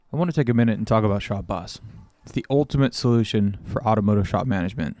I want to take a minute and talk about Shop Boss. It's the ultimate solution for automotive shop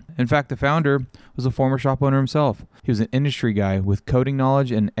management. In fact, the founder was a former shop owner himself. He was an industry guy with coding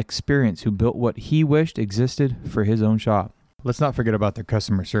knowledge and experience who built what he wished existed for his own shop. Let's not forget about their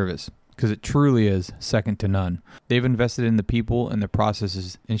customer service, because it truly is second to none. They've invested in the people and the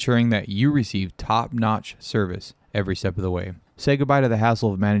processes, ensuring that you receive top-notch service every step of the way. Say goodbye to the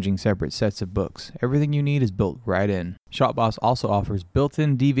hassle of managing separate sets of books. Everything you need is built right in. ShopBoss also offers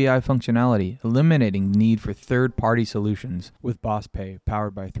built-in DVI functionality, eliminating the need for third-party solutions. With Boss Pay,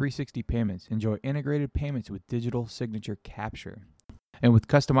 powered by 360 Payments, enjoy integrated payments with digital signature capture. And with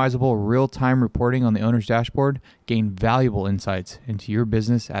customizable real-time reporting on the owner's dashboard, gain valuable insights into your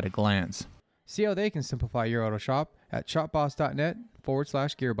business at a glance. See how they can simplify your auto shop at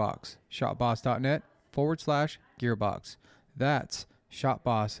shopboss.net/gearbox. shopboss.net/gearbox. That's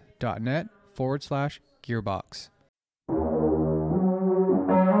shopboss.net/gearbox.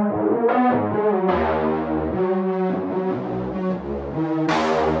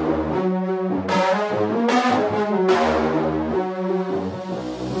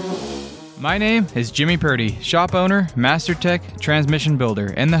 My name is Jimmy Purdy, shop owner, master tech, transmission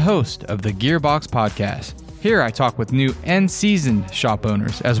builder, and the host of the Gearbox Podcast. Here I talk with new and seasoned shop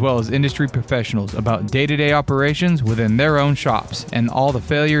owners, as well as industry professionals about day-to-day operations within their own shops and all the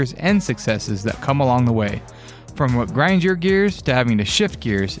failures and successes that come along the way. From what grinds your gears to having to shift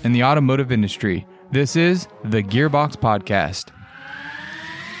gears in the automotive industry, this is the Gearbox Podcast.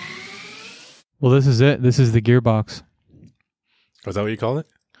 Well, this is it. This is the Gearbox. Was that what you call it?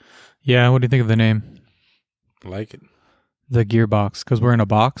 Yeah, what do you think of the name? I like it. The Gearbox, because we're in a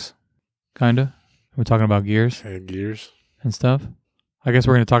box, kind of. We're talking about gears. Gears. And stuff. I guess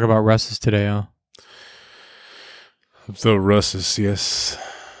we're going to talk about Russ's today, huh? The Russ's, yes.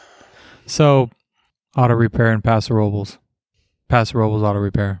 So, auto repair and Paso Robles. Paso Robles Auto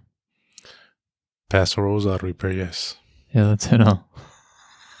Repair. Paso Robles Auto Repair, yes. Yeah, that's it, huh?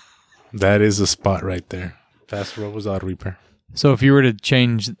 That is the spot right there. Paso Robles Auto Repair. So if you were to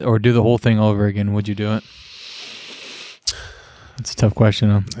change or do the whole thing over again, would you do it? It's a tough question,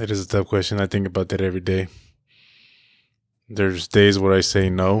 huh? It is a tough question. I think about that every day. There's days where I say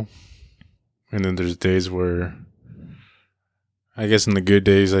no. And then there's days where, I guess in the good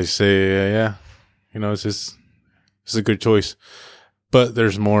days, I say, yeah, it's a good choice. But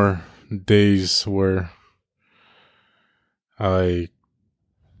there's more days where I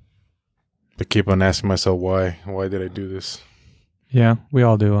keep on asking myself, why did I do this? Yeah, we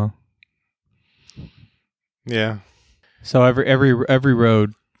all do, huh? Yeah. So every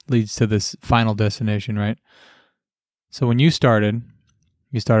road leads to this final destination, right? So when you started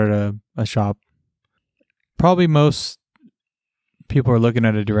a shop. Probably most people are looking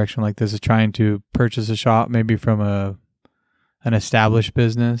at a direction like this as trying to purchase a shop, maybe from an established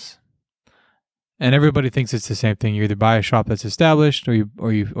business. And everybody thinks it's the same thing. You either buy a shop that's established, or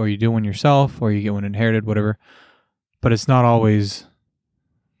you do one yourself, or you get one inherited, whatever. But it's not always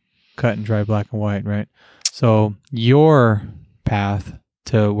cut and dry, black and white, right? So your path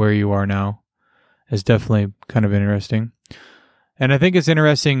to where you are now is definitely kind of interesting. And I think it's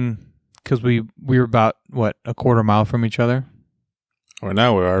interesting because we were about, a quarter mile from each other? Or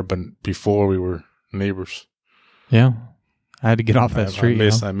now we are, but before we were neighbors. Yeah. I had to get off that street.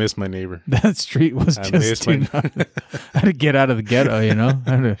 I miss my neighbor. That street was just too I had to get out of the ghetto, I had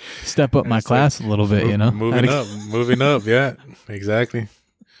to step up my class a little bit, Moving up, yeah, exactly.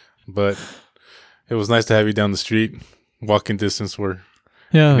 But it was nice to have you down the street, walking distance where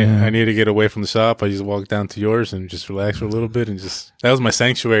I need to get away from the shop. I just walked down to yours and just relax for a little bit. And that was my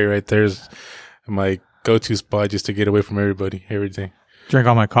sanctuary right there. My go-to spot just to get away from everybody, every day. Drink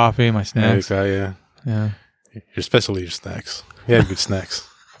all my coffee, my snacks. Yeah. Especially your snacks. You had good snacks.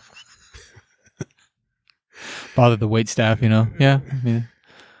 Bother the wait staff, Yeah,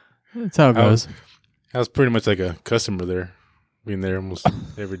 that's how it goes. I was pretty much like a customer there, being there almost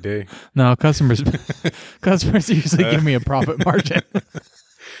every day. No, customers usually give me a profit margin.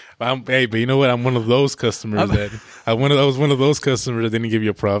 But you know what? I'm one of those customers I was one of those customers that didn't give you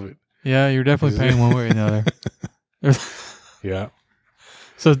a profit. Yeah, you're definitely paying one way or another. Yeah.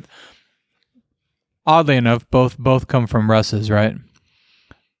 So, oddly enough, both come from Russ's, right?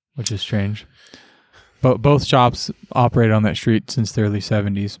 Which is strange. But both shops operated on that street since the early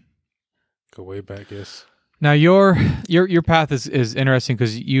 70s. Go way back, yes. Now your path is interesting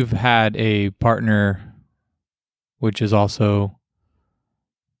because you've had a partner, which is also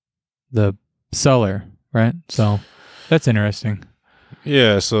the seller, right? So that's interesting.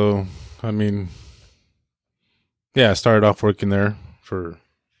 Yeah. So I started off working there for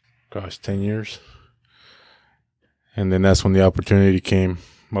 10 years. And then that's when the opportunity came.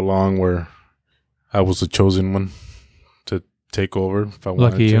 along where I was the chosen one to take over if I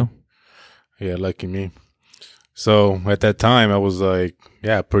wanted to. Lucky you. Yeah, lucky me. So at that time, I was like,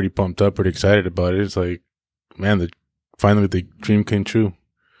 yeah, pretty pumped up, pretty excited about it. It's like, man, finally the dream came true.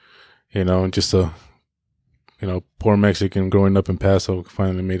 You know, just a, poor Mexican growing up in Paso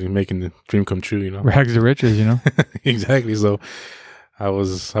finally making the dream come true. You know, rags to riches. You know, exactly. So I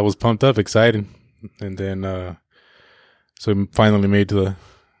was pumped up, excited, and then so we finally made the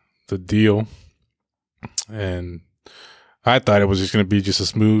deal, and I thought it was just going to be just a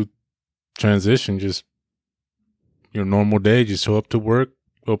smooth transition, just your normal day, just show up to work,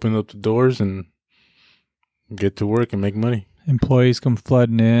 open up the doors, and get to work and make money. Employees come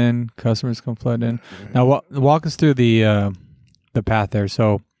flooding in, customers come flooding in. Now, walk us through the path there.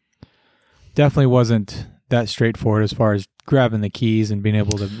 So, definitely wasn't that straightforward as far as grabbing the keys and being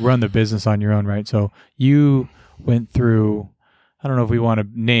able to run the business on your own, right? So, you went through, I don't know if we want to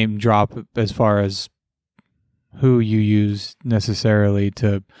name drop as far as who you use necessarily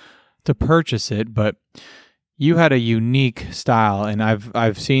to purchase it, but you had a unique style, and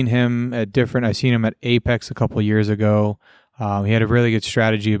I've seen him at different. I've seen him at Apex a couple of years ago. He had a really good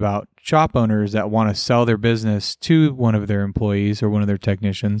strategy about shop owners that want to sell their business to one of their employees or one of their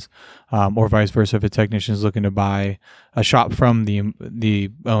technicians, or vice versa if a technician is looking to buy a shop from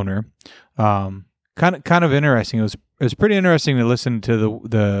the owner. Kind of interesting. It was pretty interesting to listen to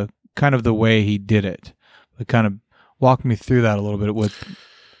the kind of the way he did it. But kind of walk me through that a little bit with.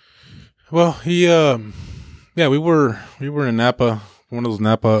 Well, he we were in Napa, one of those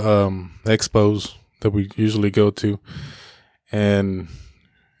Napa expos that we usually go to. And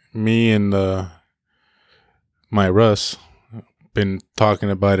me and my Russ been talking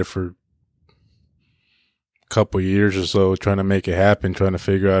about it for a couple of years or so, trying to make it happen, trying to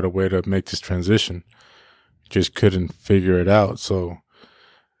figure out a way to make this transition. Just couldn't figure it out. So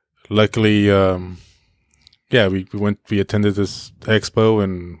luckily, we attended this expo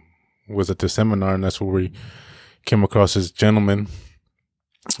and was at the seminar, and that's where we came across this gentleman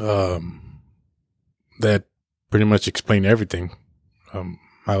that pretty much explained everything,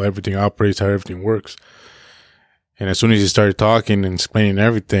 how everything operates, how everything works. And as soon as he started talking and explaining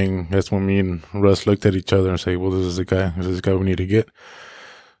everything, that's when me and Russ looked at each other and say, well, this is the guy we need to get.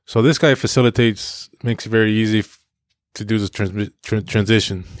 So this guy makes it very easy to do this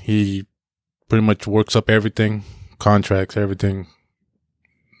transition. He pretty much works up everything, contracts, everything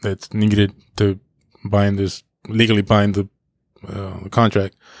that's needed to legally bind the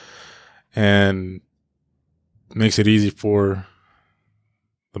contract, and makes it easy for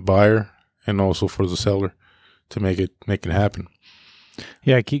the buyer and also for the seller to make it happen.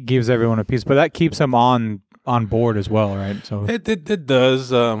 Yeah, it gives everyone a piece, but that keeps them on board as well, right? So it does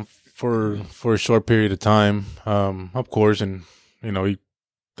for a short period of time, of course. And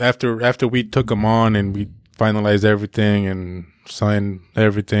after we took him on and we finalized everything and signed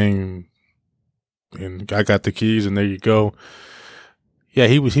everything, and I got the keys, and there you go. Yeah,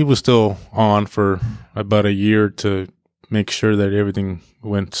 he was still on for about a year to make sure that everything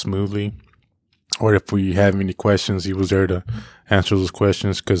went smoothly. Or if we have any questions, he was there to answer those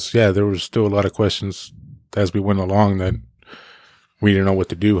questions. Because, there was still a lot of questions as we went along that we didn't know what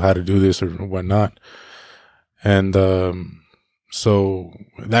to do, how to do this or whatnot. And so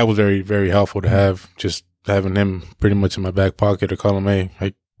that was very, very helpful to have, just having him pretty much in my back pocket to call him, hey,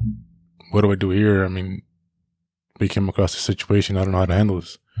 what do I do here? I mean, we came across a situation. I don't know how to handle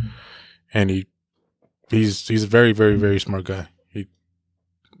this. And he's a very, very, very smart guy.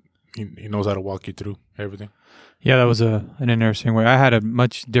 He knows how to walk you through everything. Yeah, that was an interesting way. I had a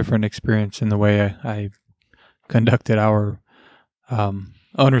much different experience in the way I conducted our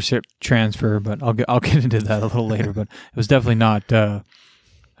ownership transfer, but I'll get into that a little later. But it was definitely not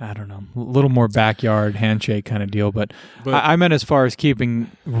I don't know, a little more backyard handshake kind of deal. But I meant as far as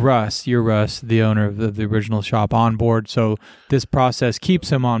keeping Russ, the owner of the original shop, on board. So this process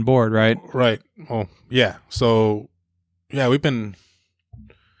keeps him on board, right? Right. Well, yeah. So, we've been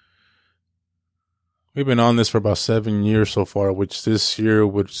on this for about 7 years so far, which this year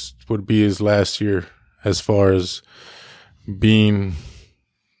would be his last year as far as being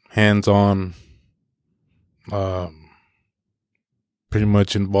hands-on, pretty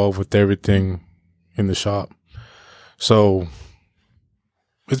much involved with everything in the shop. So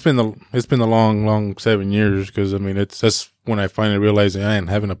it's been a long 7 years, because that's when I finally realized that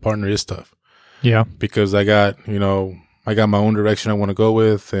having a partner is tough. Yeah, because I got my own direction I want to go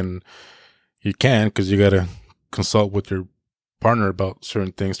with, and you can, because you got to consult with your partner about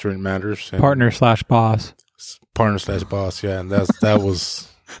certain things, certain matters. Partner/boss. Yeah, and that's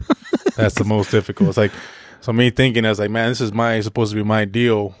the most difficult. It's like So me thinking, I was like, man, this is supposed to be my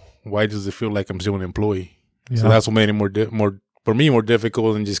deal. Why does it feel like I'm still an employee? Yeah. So that's what made it more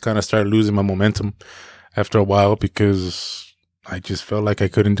difficult, and just kind of started losing my momentum after a while, because I just felt like I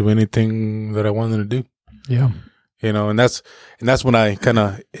couldn't do anything that I wanted to do. Yeah. And that's when I kind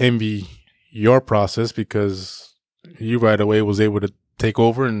of envy your process, because you right away was able to take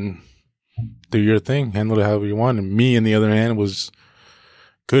over and do your thing, handle it however you want. And me, on the other hand,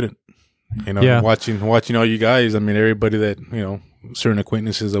 couldn't. Watching all you guys, I mean, everybody that, certain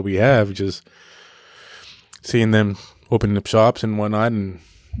acquaintances that we have, just seeing them opening up shops and whatnot and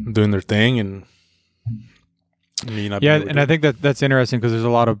doing their thing, and me not. Yeah, and I think that's interesting, because there's a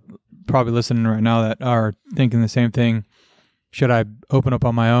lot of probably listening right now that are thinking the same thing. Should I open up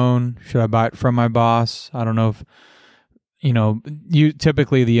on my own? Should I buy it from my boss? I don't know if, you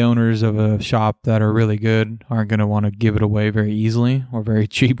typically, the owners of a shop that are really good aren't going to want to give it away very easily or very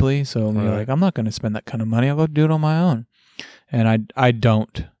cheaply. So you're like, I'm not going to spend that kind of money. I'll go do it on my own. And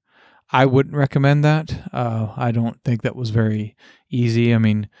I wouldn't recommend that. I don't think that was very easy. I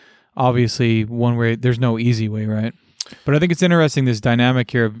mean, obviously one way, there's no easy way, right? But I think it's interesting, this dynamic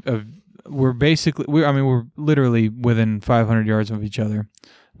here of we're literally within 500 yards of each other,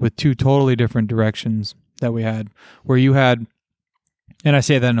 with two totally different directions that we had, where you had, and I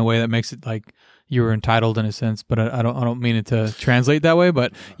say that in a way that makes it like you were entitled in a sense, but I don't mean it to translate that way,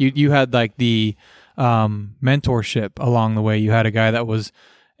 but you had like the mentorship along the way. You had a guy that was,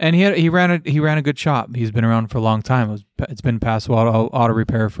 and he ran a good shop. He's been around for a long time. It's been Paso auto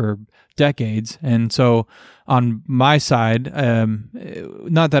repair for decades. And so on my side,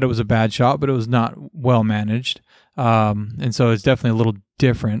 not that it was a bad shop, but it was not well managed. And so it's definitely a little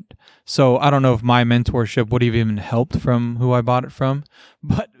different. So I don't know if my mentorship would have even helped from who I bought it from,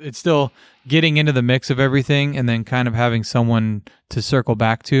 but it's still getting into the mix of everything, and then kind of having someone to circle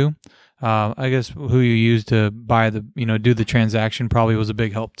back to. I guess who you use to buy do the transaction probably was a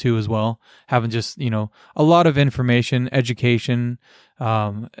big help too as well. Having just, a lot of information, education.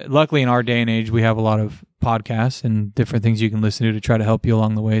 Luckily in our day and age, we have a lot of podcasts and different things you can listen to try to help you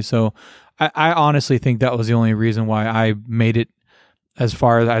along the way. So I honestly think that was the only reason why I made it as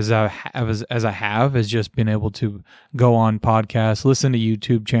far as I have, is just been able to go on podcasts, listen to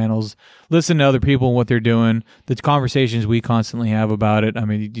YouTube channels, listen to other people and what they're doing, the conversations we constantly have about it. I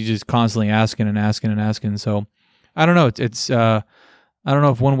mean, you just constantly asking and asking and asking. So I don't know. It's I don't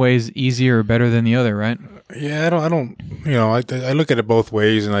know if one way is easier or better than the other, right? Yeah, I look at it both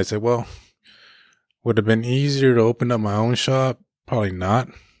ways, and I say, well, would it have been easier to open up my own shop? Probably not,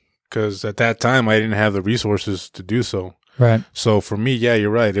 because at that time I didn't have the resources to do so. Right. So for me, yeah, you're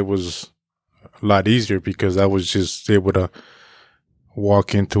right. It was a lot easier, because I was just able to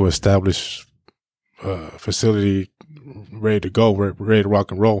walk into an established facility ready to go, ready to rock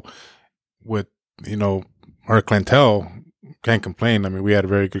and roll with, our clientele. Can't complain. I mean, we had a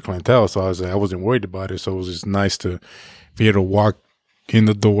very good clientele, so I wasn't worried about it. So it was just nice to be able to walk in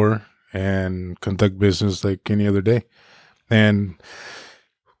the door and conduct business like any other day. And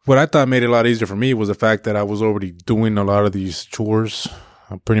what I thought made it a lot easier for me was the fact that I was already doing a lot of these chores.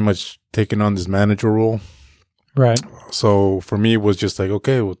 I'm pretty much taking on this manager role. Right. So for me, it was just like,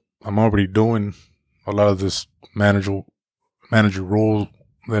 okay, well, I'm already doing a lot of this manager role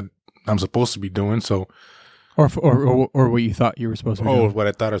that I'm supposed to be doing. So, or what you thought you were supposed to be doing. Oh, what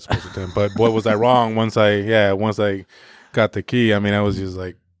I thought I was supposed to do. But boy, was I wrong once I got the key. I mean, I was just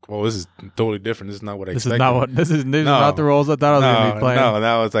like, well, this is totally different. This is not what I expected. This is not the roles I thought I was going to be playing. No,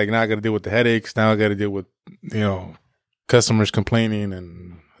 now it's like, now I got to deal with the headaches. Now I got to deal with, customers complaining,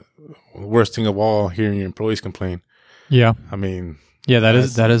 and the worst thing of all, hearing your employees complain. Yeah. I mean, yeah, that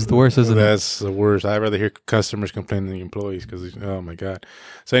is the worst, isn't it? That's the worst. I'd rather hear customers complain than the employees, because, oh my God.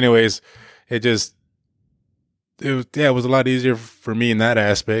 So anyways, it was a lot easier for me in that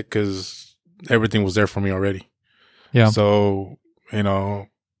aspect, because everything was there for me already. Yeah. So,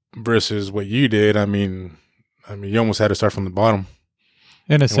 versus what you did, I mean, you almost had to start from the bottom.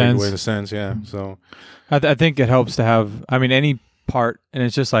 In a sense. In a sense, yeah. So I think it helps to have, any part, and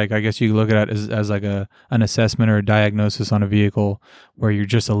it's just like, I guess you look at it as like an assessment or a diagnosis on a vehicle, where you're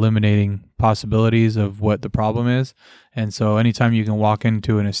just eliminating possibilities of what the problem is. And so anytime you can walk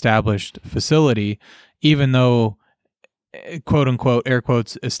into an established facility, even though, quote unquote, air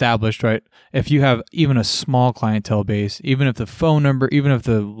quotes, established, right? If you have even a small clientele base, even if the phone number, even if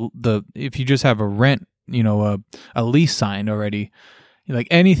if you just have a rent, a lease signed already, like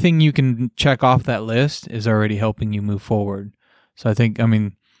anything you can check off that list is already helping you move forward. So I think,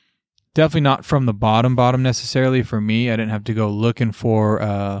 definitely not from the bottom necessarily for me. I didn't have to go looking for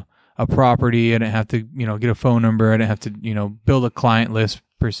a property. I didn't have to, get a phone number. I didn't have to, build a client list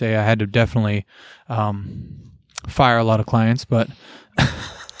per se. I had to definitely fire a lot of clients, but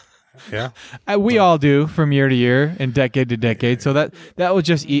yeah, we all do from year to year and decade to decade. So that was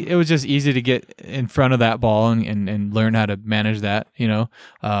just it was just easy to get in front of that ball and learn how to manage that.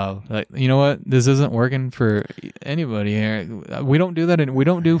 Like, you know what, this isn't working for anybody here. We don't do that, and we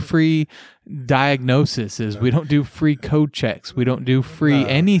don't do free diagnoses. We don't do free code checks. We don't do free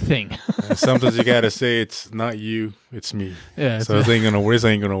anything. Sometimes you gotta say it's not you, it's me. Yeah. So this ain't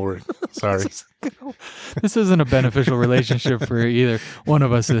gonna work. Sorry. This isn't a beneficial relationship for either one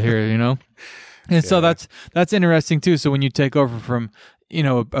of us here, And so that's interesting too. So when you take over from,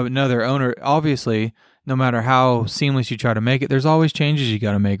 another owner, obviously, no matter how seamless you try to make it, there's always changes you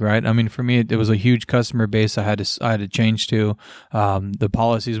got to make, right? I mean, for me, it was a huge customer base I had to change to. The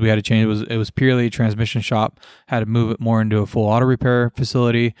policies we had to change. It was purely a transmission shop. Had to move it more into a full auto repair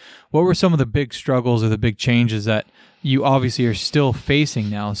facility. What were some of the big struggles or the big changes that you obviously are still facing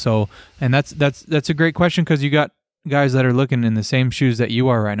now? So, and that's a great question, because you got guys that are looking in the same shoes that you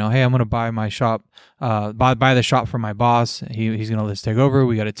are right now. Hey, I'm going to buy my shop, buy the shop from my boss. He's going to let's take over.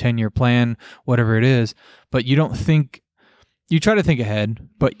 We got a 10-year plan, whatever it is. But you try to think ahead,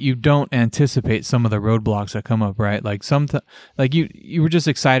 but you don't anticipate some of the roadblocks that come up, right? Like you were just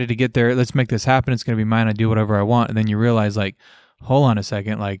excited to get there. Let's make this happen. It's going to be mine. I do whatever I want. And then you realize, like, hold on a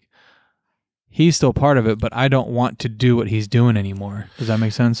second, like, he's still part of it, but I don't want to do what he's doing anymore. Does that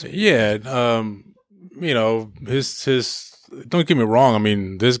make sense? Yeah. His don't get me wrong. I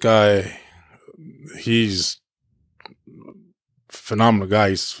mean, this guy, he's a phenomenal guy.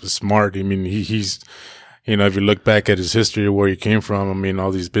 He's smart. I mean, he's, if you look back at his history, where he came from, I mean,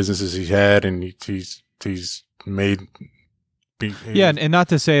 all these businesses he had, and he's made. Yeah. And not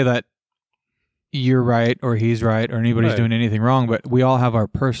to say that you're right or he's right or anybody's doing anything wrong, but we all have our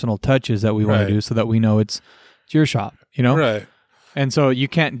personal touches that we want to do so that we know it's your shop, Right. And so you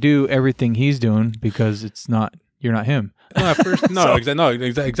can't do everything he's doing because you're not him. No, at first,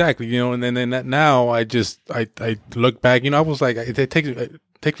 exactly. And then now I look back, I was like, it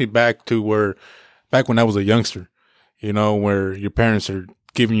takes me back to back when I was a youngster, where your parents are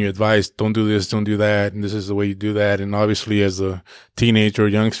giving you advice, don't do this, don't do that, and this is the way you do that. And obviously, as a teenager or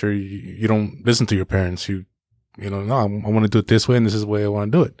youngster, you don't listen to your parents. No, I want to do it this way, and this is the way I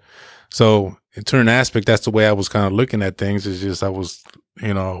want to do it. So, in certain aspect, that's the way I was kind of looking at things. It's just I was,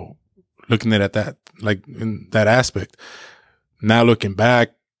 looking at that, like, in that aspect. Now looking back,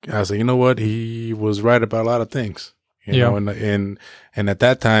 I was like, you know what? He was right about a lot of things. You know, and at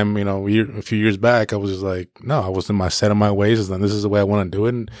that time, a few years back, I was just like, no, I was in my set of my ways, and this is the way I want to do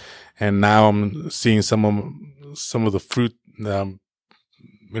it. And now I'm seeing some of the fruit that I'm,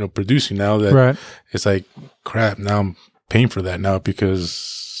 producing now, that it's like, crap, now I'm paying for that now,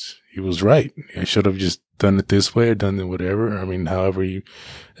 because he was right. I should have just done it this way or done it whatever. I mean, however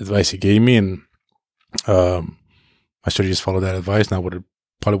advice he gave me, and I should have just followed that advice, and I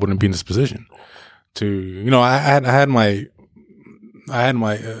probably wouldn't be in this position. I had my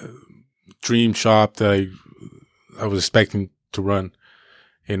dream shop that I was expecting to run.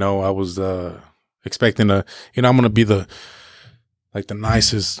 I was expecting I'm going to be the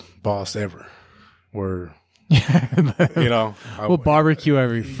nicest boss ever. Where we'll barbecue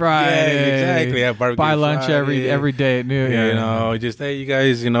every Friday. Yeah, exactly. Yeah, barbecue buy lunch Friday. every day at noon. Just, hey, you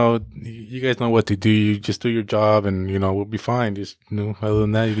guys, you guys know what to do. You just do your job, and we'll be fine. Just other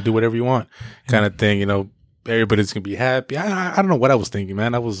than that, you can do whatever you want, kind of thing. Everybody's gonna be happy. I don't know what I was thinking,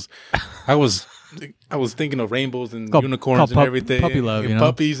 man. I was thinking of rainbows and unicorns and everything, puppy love,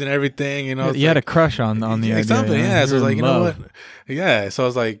 puppies and everything. You had a crush on the idea. Something, yeah. So I was like, you know what? Yeah. So I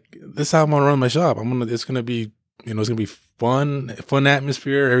was like, this is how I'm gonna run my shop. It's gonna be, it's gonna be fun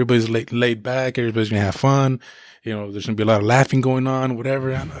atmosphere. Everybody's laid back. Everybody's gonna have fun. There's gonna be a lot of laughing going on, whatever.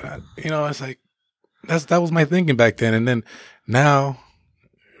 It's like that was my thinking back then. And then now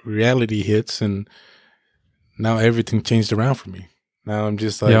reality hits, and now everything changed around for me. Now I'm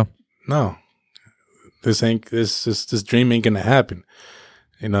just like, no, this dream ain't gonna happen.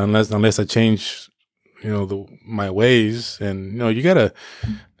 Unless I change, my ways. And you gotta,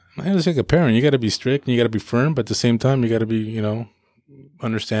 it's like a parent. You gotta be strict and you gotta be firm, but at the same time, you gotta be,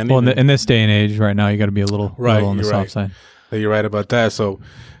 understanding. Well, in this day and age, right now, you gotta be a little on the soft side. You're right about that. So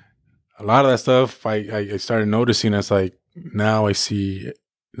a lot of that stuff, I started noticing. It's like now I see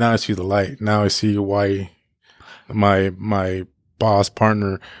the light. Now I see why my boss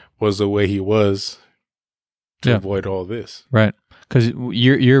partner was the way he was to avoid all this. Right. Because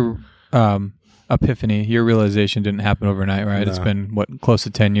your epiphany, your realization didn't happen overnight, right? It's been, close to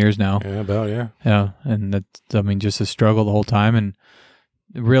 10 years now. Yeah, about, yeah. Yeah. And that's, just a struggle the whole time. And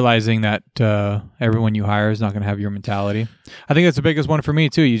realizing that everyone you hire is not going to have your mentality. I think that's the biggest one for me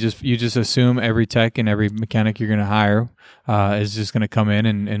too. You just assume every tech and every mechanic you're going to hire is just going to come in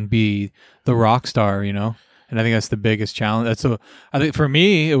and be the rock star, you know. And I think that's the biggest challenge. I think for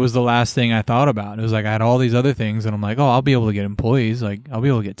me, it was the last thing I thought about. It was like I had all these other things, and I'm like, oh, I'll be able to get employees. Like I'll be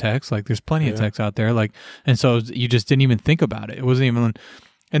able to get techs. Like there's plenty of techs out there. Like, and so you just didn't even think about it. It wasn't even,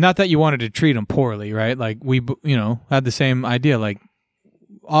 and not that you wanted to treat them poorly, right? Like we, had the same idea. Like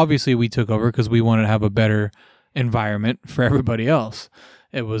obviously we took over because we wanted to have a better environment for everybody else.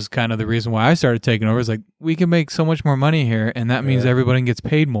 It was kind of the reason why I started taking over. Is like we can make so much more money here, and that means everybody gets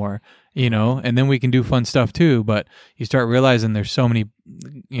paid more, and then we can do fun stuff too. But you start realizing there's so many,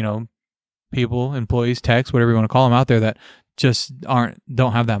 people, employees, techs, whatever you want to call them out there that just don't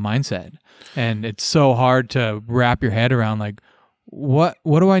have that mindset, and it's so hard to wrap your head around. Like, what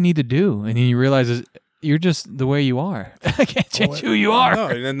do I need to do? And then you realize you're just the way you are. I can't change who you are. No,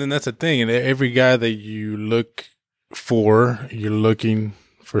 and then that's the thing. And every guy that you look for, you're looking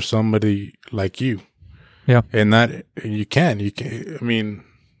for somebody like you. Yeah. And you can. I mean,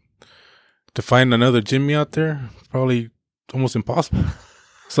 to find another Jimmy out there, probably almost impossible.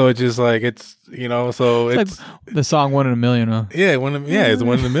 So it's just like, so it's like the song "One in a Million," huh? Yeah, it's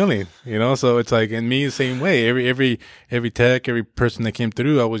 1 in a million, so it's like, and me the same way. Every tech, every person that came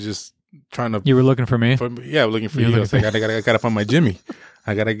through, I was just trying to. You were looking for me? Yeah, I was looking for you. I was like, I gotta find my Jimmy.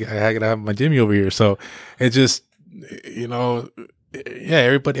 I gotta have my Jimmy over here. So it's just,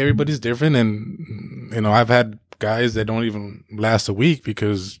 everybody's different, and I've had guys that don't even last a week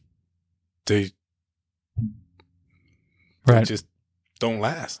because they just don't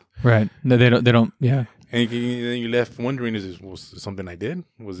last. Right. No, they don't. Yeah. And then you left wondering, was it something I did?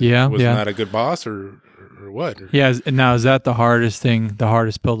 Was it not a good boss or what? Yeah. Now, is that the hardest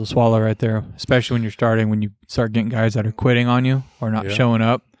pill to swallow right there? Especially when you're starting, when you start getting guys that are quitting on you or not showing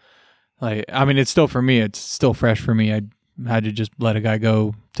up. Like, I mean, it's still for me. It's still fresh for me. I had to just let a guy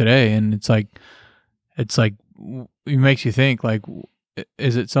go today, and it's like it makes you think, like,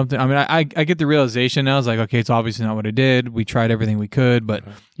 is it something? I mean, I get the realization now. It's like, okay, it's obviously not what I did. We tried everything we could, but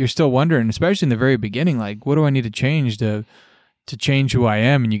you're still wondering, especially in the very beginning, like, what do I need to change to change who I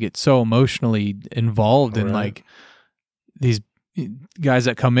am? And you get so emotionally involved in like these guys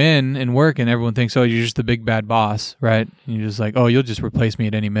that come in and work, and everyone thinks, oh, you're just the big bad boss, right? And you're just like, oh, you'll just replace me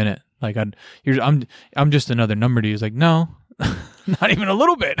at any minute. Like I'm just another number to you. It's like, no, not even a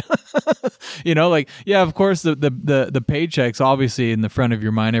little bit. Like, yeah, of course the paycheck's obviously in the front of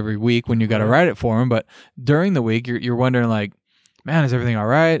your mind every week when you got to write it for them. But during the week, you're wondering, like, man, is everything all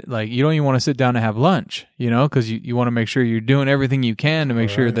right? Like, you don't even want to sit down and have lunch, because you want to make sure you're doing everything you can to make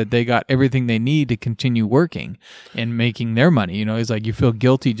sure that they got everything they need to continue working and making their money. It's like you feel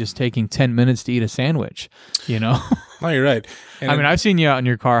guilty just taking 10 minutes to eat a sandwich, No, you're right. And I've seen you out in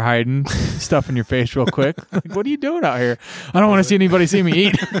your car hiding stuff in your face real quick. Like, what are you doing out here? I don't want to see anybody see me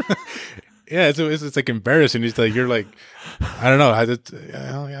eat. Yeah, it's like embarrassing. It's like, you're like, I don't know.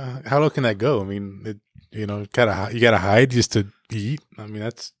 How low can that go? I mean, you gotta hide just to eat. I mean,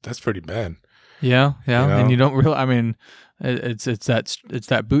 that's pretty bad. Yeah. And you don't really. I mean, it's that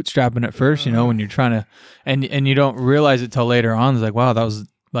bootstrapping at first. When you're trying to, and you don't realize it till later on. It's like, wow, that was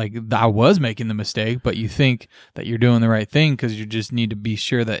like I was making the mistake, but you think that you're doing the right thing because you just need to be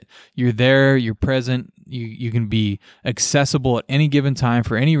sure that you're there, you're present, you can be accessible at any given time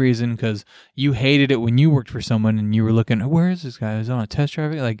for any reason, because you hated it when you worked for someone and you were looking, where is this guy? Is he on a test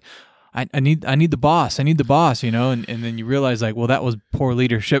drive? Like, I need the boss. And then you realize, like, well, that was poor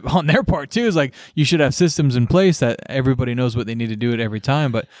leadership on their part too. It's like, you should have systems in place that everybody knows what they need to do at every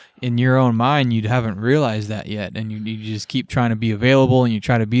time. But in your own mind, you haven't realized that yet. And you just keep trying to be available, and you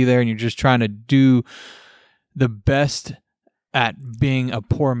try to be there, and you're just trying to do the best at being a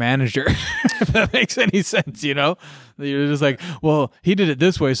poor manager, if that makes any sense, You're just like, well, he did it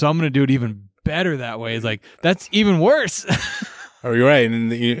this way, so I'm going to do it even better that way. It's like, that's even worse. Oh, you're right,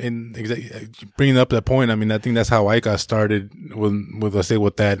 and bringing up that point, I mean, I think that's how I got started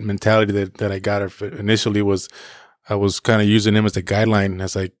with that mentality that I got initially. Was I was kind of using him as a guideline.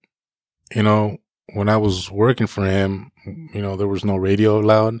 As like, when I was working for him, there was no radio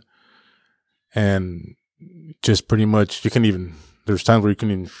allowed, and just pretty much there's times where you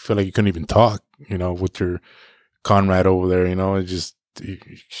couldn't even feel like you couldn't even talk, with your comrade over there, it just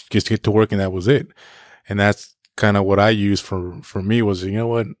get to work, and that was it. And that's kind of what I used for me was,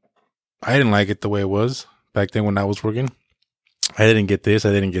 what, I didn't like it the way it was back then when I was working. I didn't get this,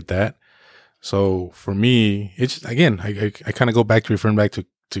 I didn't get that. So for me, it's just, again, I kind of go back to referring back to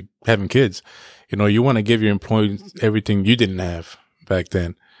having kids. You want to give your employees everything you didn't have back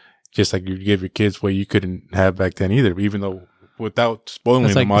then, just like you give your kids what you couldn't have back then either. Even though without spoiling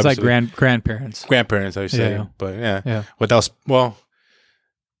it's like, them. Obviously, it's like grandparents. Grandparents, I say, Yeah. but without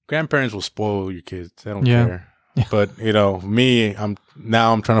grandparents will spoil your kids. They don't care. Yeah. But me, I'm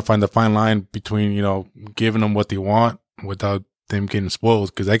trying to find the fine line between giving them what they want without them getting spoiled,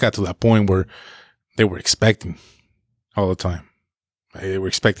 because I got to that point where they were expecting all the time. They were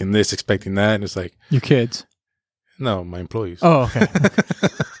expecting this, expecting that, and it's like your kids. No, my employees. Oh, okay.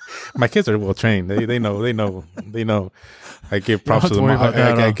 My kids are well trained. They know. I give props to the mom.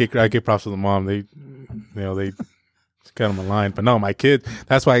 I give props to the mom. They got them aligned. But no, my kid.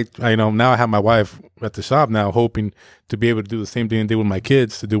 That's why I now I have my wife at the shop now, hoping to be able to do the same thing I did with my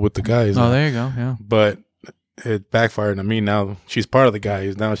kids to do with the guys. Oh, there you go. Yeah. But it backfired on me. Now she's part of the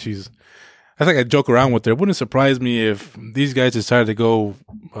guys. Now she's. I think I joke around with her. It wouldn't surprise me if these guys decided to go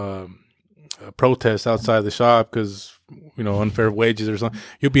protest outside the shop because unfair wages or something.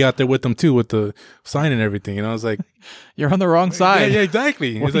 You'll be out there with them too, with the sign and everything. I was like, "You're on the wrong side." Yeah,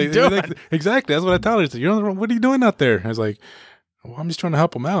 exactly. What are you doing? Exactly. That's what I tell her. You're on the wrong. What are you doing out there? I was like, "Well, I'm just trying to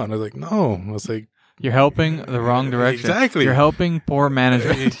help them out." And I was like, "No." I was like, "You're helping the wrong direction." Exactly. You're helping poor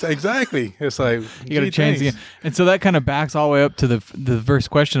management. Exactly. It's like you got to change the. And so that kind of backs all the way up to the first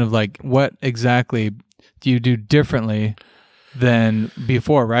question of like, what exactly do you do differently than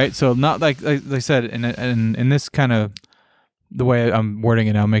before, right? So not like I said, in this kind of the way I'm wording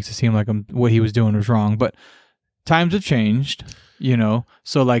it now makes it seem like what he was doing was wrong, but times have changed,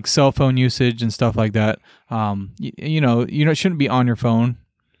 so like cell phone usage and stuff like that. It shouldn't be on your phone,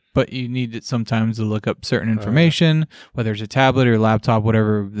 but you need it sometimes to look up certain information, whether it's a tablet or a laptop,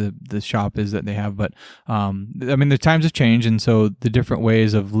 whatever the shop is that they have. But the times have changed, and so the different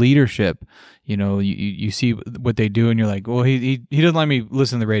ways of leadership, you see what they do, and you're like, well, he doesn't let me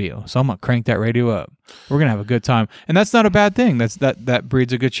listen to the radio, so I'm gonna crank that radio up. We're gonna have a good time, and that's not a bad thing. That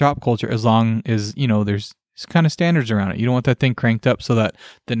breeds a good shop culture, as long as there's kind of standards around it. You don't want that thing cranked up so that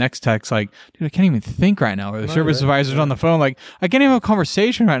the next tech's like, dude, I can't even think right now. Or the service advisor's on the phone, like, I can't even have a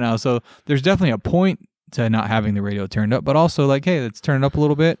conversation right now. So there's definitely a point to not having the radio turned up, but also like, hey, let's turn it up a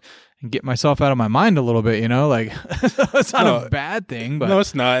little bit and get myself out of my mind a little bit, like it's not a bad thing. But no,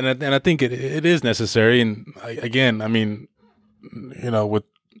 it's not. And I think it is necessary. And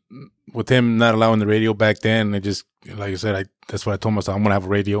with him not allowing the radio back then, it just, like I said, that's what I told myself. I'm going to have a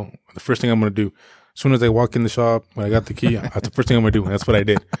radio. The first thing I'm going to do, as soon as I walk in the shop, when I got the key, that's the first thing I'm going to do. And that's what I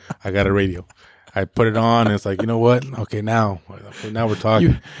did. I got a radio. I put it on, and it's like, you know what? Okay, now we're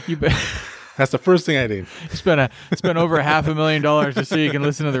talking. That's the first thing I did. Spent over $500,000 just so you can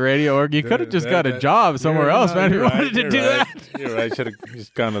listen to the radio, or you could have just got a job somewhere else, man. If you wanted to do that. You're right. I should have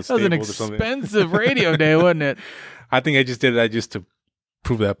just gone to Staples or something. That was an expensive radio day, wasn't it? I think I just did that just to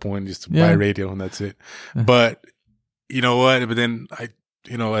prove that point, just to buy radio, and that's it. But you know what? But then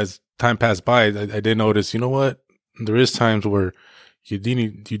as time passed by, I did notice, there is times where you do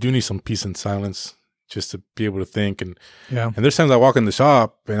need some peace and silence just to be able to think. And there's times I walk in the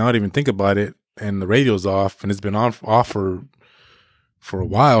shop and I don't even think about it, and the radio's off, and it's been off for a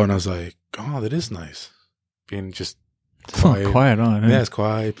while, and I was like, oh, that is nice. Being just quiet on. Yeah, it's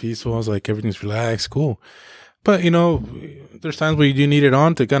quiet, peaceful. I was like, everything's relaxed, cool. But, there's times where you do need it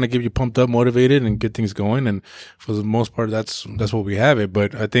on to kind of give you pumped up, motivated, and get things going. And for the most part, that's what we have it.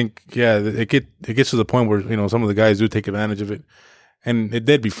 But I think, it gets to the point where, some of the guys do take advantage of it. And it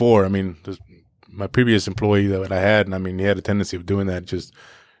did before. My previous employee that I had, and he had a tendency of doing that, just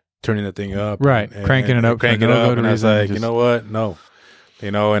turning that thing up. Right. Cranking it up. And I was like, you know what? No.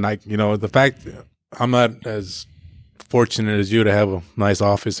 And the fact I'm not as fortunate as you to have a nice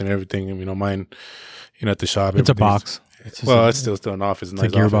office and everything. Mine, at the shop, it's a box. It's still an office. It's a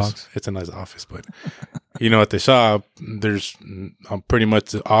gearbox. Office. It's a nice office, but at the shop, there's pretty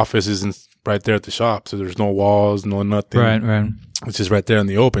much the office isn't right there at the shop, so there's no walls, no nothing. Right. It's just right there in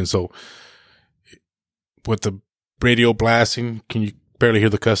the open. So with the radio blasting, can you barely hear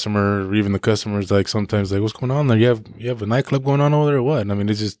the customer, or even the customers like sometimes like, what's going on there? You have a nightclub going on over there or what? And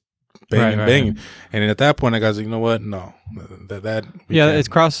it's just banging. And at that point, I got like, you know what? No, it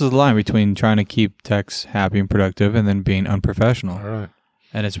crosses the line between trying to keep techs happy and productive and then being unprofessional. All right.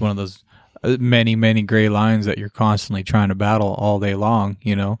 And it's one of those many, many gray lines that you're constantly trying to battle all day long,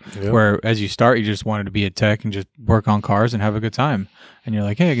 where as you start, you just wanted to be a tech and just work on cars and have a good time. And you're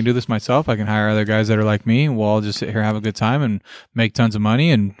like, hey, I can do this myself. I can hire other guys that are like me. We'll all just sit here, have a good time, and make tons of money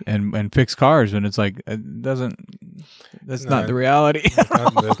and fix cars. And it's like, that's not the reality.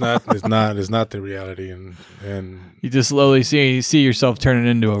 It's not the reality. And you just slowly see yourself turning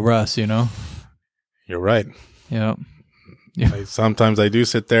into a Russ, You're right. Yeah. Sometimes I do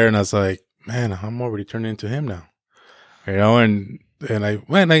sit there and I was like, man, I'm already turning into him now. And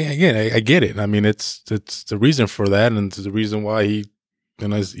I get it. I mean, it's the reason for that, and it's the reason why he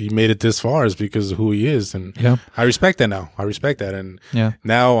made it this far is because of who he is, and I respect that now. And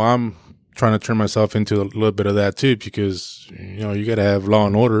now I'm trying to turn myself into a little bit of that too, because you got to have law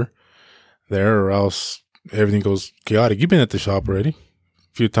and order there, or else everything goes chaotic. You've been at the shop already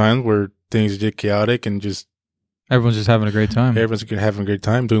a few times where things get chaotic and just everyone's just having a great time. Everyone's having a great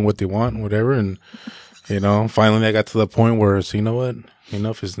time doing what they want, whatever, and finally I got to the point where it's, you know what,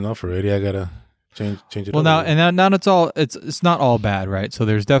 enough is enough already. I gotta change it. Well, now it's not all bad, right? So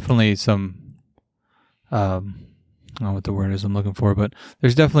there's definitely some, I don't know what the word is I'm looking for, but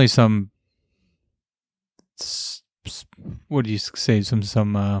there's definitely some. What do you say?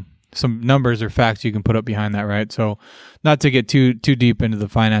 Some numbers or facts you can put up behind that, right? So, not to get too deep into the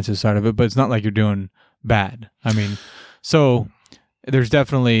finances side of it, but it's not like you're doing bad. I mean, so there's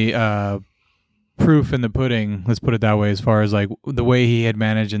definitely proof in the pudding. Let's put it that way, as far as like the way he had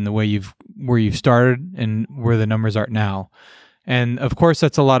managed and the way where you started and where the numbers are now. And of course,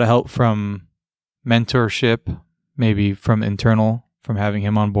 that's a lot of help from mentorship, maybe from internal, from having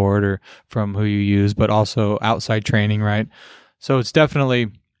him on board, or from who you use, but also outside training, right? So it's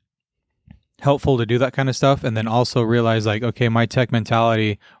definitely helpful to do that kind of stuff, and then also realize like, okay, my tech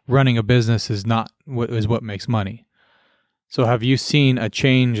mentality running a business is not what makes money. So have you seen a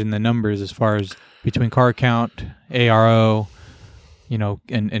change in the numbers as far as between car count, ARO,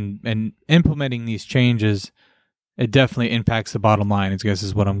 and implementing these changes? It definitely impacts the bottom line, I guess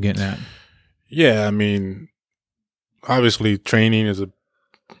is what I'm getting at. Yeah, I mean, obviously training is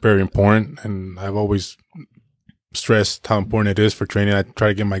very important, and I've always stressed how important it is for training. I try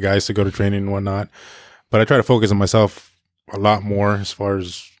to get my guys to go to training and whatnot, but I try to focus on myself a lot more as far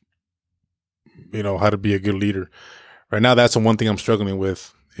as, how to be a good leader. Right now, that's the one thing I'm struggling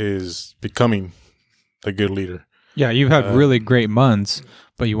with, is becoming a good leader. Yeah, you've had really great months,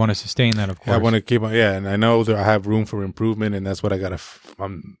 but you want to sustain that, of course. I want to keep on, and I know that I have room for improvement, and that's what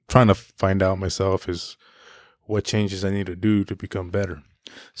I'm trying to find out myself, is what changes I need to do to become better.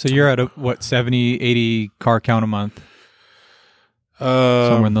 So you're at 70, 80 car count a month?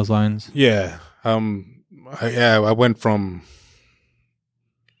 Somewhere in those lines? Yeah. I went from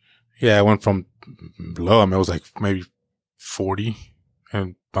low. I mean, it was like maybe 40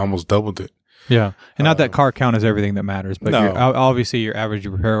 and almost doubled it. Yeah. And not that car count is everything that matters, but obviously your average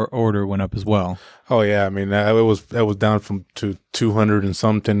repair order went up as well. Oh yeah. I mean, it was down from to 200 and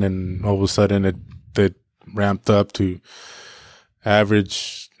something, and all of a sudden it ramped up to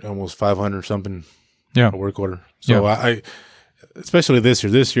average almost 500 something. A work order. So I especially this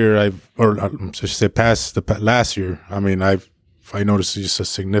year, I should say past the last year, I mean, I noticed just a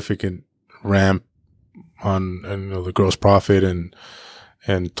significant ramp on the gross profit and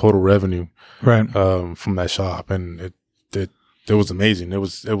total revenue, right, from that shop, and it was amazing. It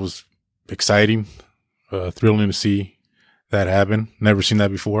was exciting, thrilling to see that happen. Never seen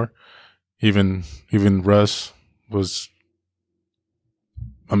that before. Even Russ was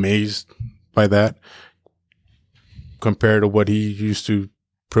amazed by that, compared to what he used to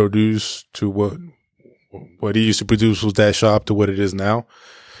produce to what he used to produce with that shop to what it is now.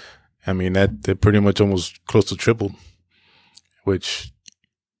 I mean, that pretty much almost close to tripled, which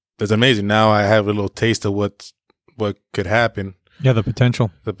is amazing. Now I have a little taste of what could happen. Yeah, the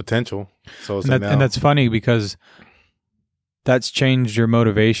potential. So it's and that's funny, because that's changed your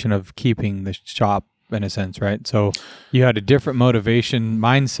motivation of keeping the shop, in a sense, right? So you had a different motivation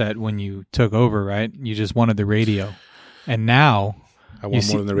mindset when you took over, right? You just wanted the radio, and now I want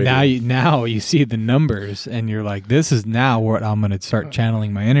more than the radio. Now you see the numbers, and you're like, this is now what I'm going to start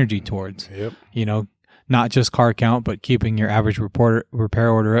channeling my energy towards. Yep. Not just car count, but keeping your average repair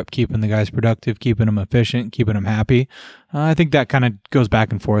order up, keeping the guys productive, keeping them efficient, keeping them happy. I think that kind of goes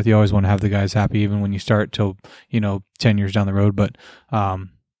back and forth. You always want to have the guys happy, even when you start till 10 years down the road. But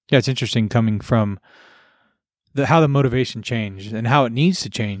it's interesting coming from how the motivation changed and how it needs to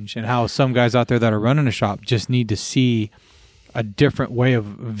change, and how some guys out there that are running a shop just need to see a different way of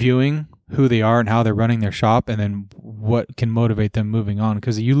viewing who they are and how they're running their shop, and then what can motivate them moving on.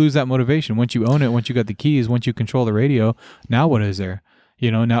 Because you lose that motivation once you own it, once you got the keys, once you control the radio. Now what is there?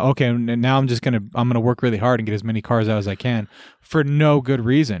 Now I'm gonna work really hard and get as many cars out as I can for no good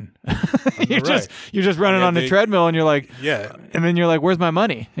reason. you're just running on the treadmill, and you're like, and then you're like, where's my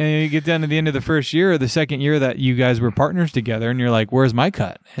money? And you get down to the end of the first year or the second year that you guys were partners together, and you're like, where's my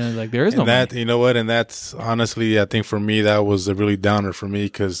cut? And it's like, there is no money. You know what? And that's honestly, I think for me, that was a really downer for me,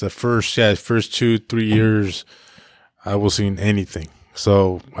 because the first 2-3 years, I wasn't seeing anything.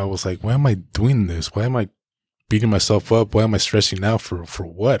 So I was like, why am I doing this? Why am I beating myself up? Why am I stressing now for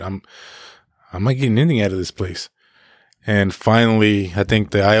what? I'm not getting anything out of this place. And finally, I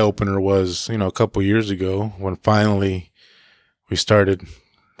think the eye opener was, a couple years ago when finally we started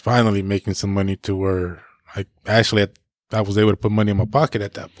making some money to where I was able to put money in my pocket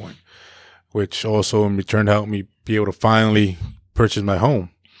at that point, which also in return helped me be able to finally purchase my home,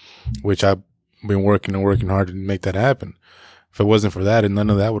 which I've been working hard to make that happen. If it wasn't for that, and none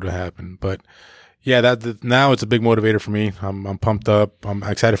of that would have happened. But yeah, now it's a big motivator for me. I'm pumped up. I'm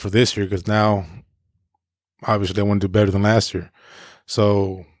excited for this year because now, obviously, I want to do better than last year.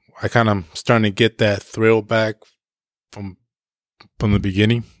 So I kind of starting to get that thrill back from the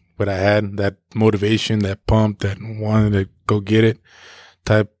beginning. But I had that motivation, that pump, that wanted to go get it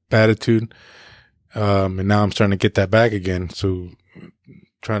type attitude. And now I'm starting to get that back again. So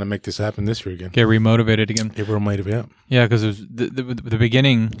trying to make this happen this year again. Get remotivated again. Get remotivated, yeah. Yeah, because the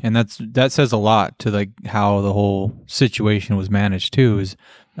beginning, and that says a lot to like how the whole situation was managed too, is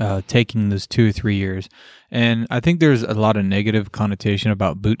taking those 2 or 3 years. And I think there's a lot of negative connotation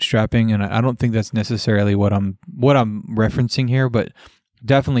about bootstrapping, and I don't think that's necessarily what I'm referencing here, but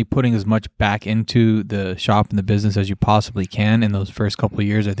definitely putting as much back into the shop and the business as you possibly can in those first couple of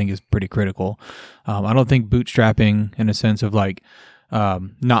years, I think is pretty critical. I don't think bootstrapping in a sense of like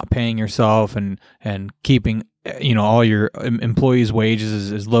not paying yourself and keeping all your employees'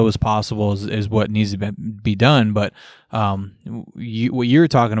 wages as low as possible is what needs to be done. But what you're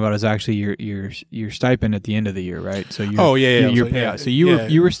talking about is actually your stipend at the end of the year, right? So your payout. So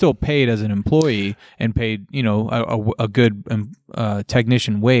you were still paid as an employee and paid a good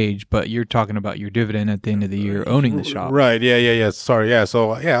technician wage, but you're talking about your dividend at the end of the year owning the shop, right? Yeah. Sorry, yeah.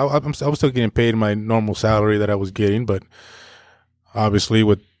 So yeah, I was still getting paid my normal salary that I was getting, but obviously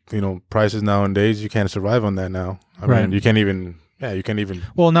with prices nowadays, you can't survive on that now. I mean, you can't even.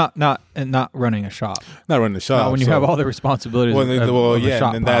 Well, not running a shop. Not running the shop. Not when you have all the responsibilities.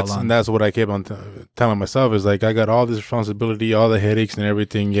 And that's what I kept on telling myself is like I got all this responsibility, all the headaches and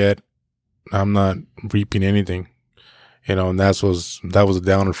everything, yet I'm not reaping anything. And that was a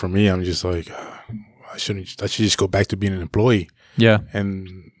downer for me. I'm just like, I should just go back to being an employee. Yeah,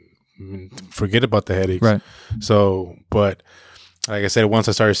 and forget about the headaches. Right. So, but. Like I said, once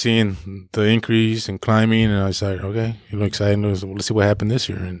I started seeing the increase and climbing, and I started, okay, excited. Let's see what happened this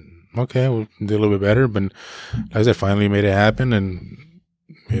year. And okay, we did a little bit better. But like I said, finally made it happen, and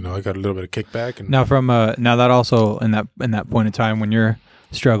I got a little bit of kickback. And now now that also in that point in time when you're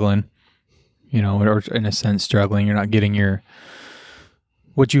struggling, or in a sense struggling, you're not getting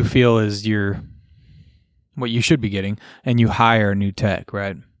what you feel is what you should be getting, and you hire new tech,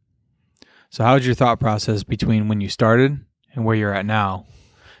 right? So how's your thought process between when you started and where you're at now?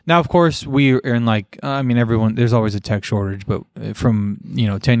 Now, of course, we are in everyone, there's always a tech shortage, but from,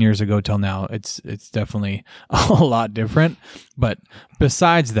 10 years ago till now, it's definitely a lot different. But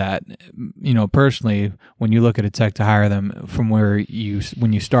besides that, personally, when you look at a tech to hire them from when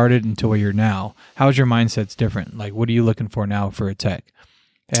you started until where you're now, how's your mindset's different? Like, what are you looking for now for a tech?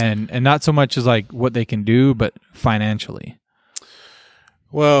 And not so much as like what they can do, but financially.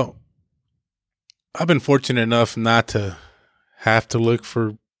 Well, I've been fortunate enough not to have to look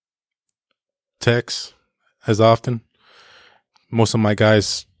for techs as often. Most of my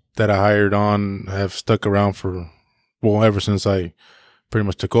guys that I hired on have stuck around ever since I pretty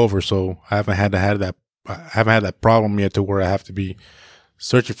much took over. So I haven't had that problem yet to where I have to be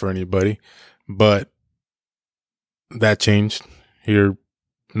searching for anybody. But that changed here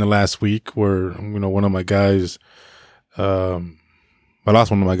in the last week where, one of my guys, I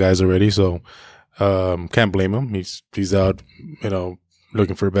lost one of my guys already. So, can't blame him. He's out,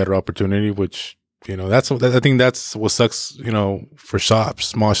 looking for a better opportunity, which, I think that's what sucks, for shops,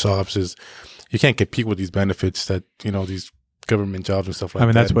 small shops, is you can't compete with these benefits that, these government jobs and stuff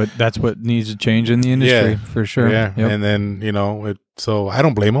like that. That's what needs to change in the industry for sure. Yeah. Yep. And then, so I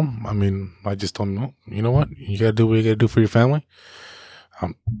don't blame him. I mean, I just told him, no, you know what? You got to do what you got to do for your family.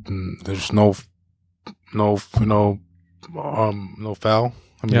 There's no foul.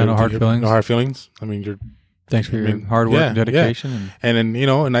 I mean, no hard feelings. No hard feelings. I mean, thanks for your hard work and dedication. Yeah. And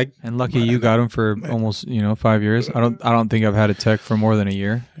then, and lucky you got him for almost 5 years. I don't think I've had a tech for more than a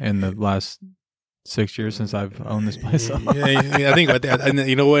year in the last 6 years since I've owned this place. I think I've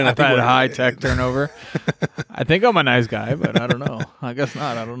had a high tech turnover. I think I'm a nice guy, but I don't know. I guess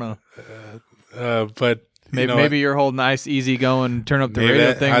not. I don't know. But. Maybe your whole nice, easy going, turn up the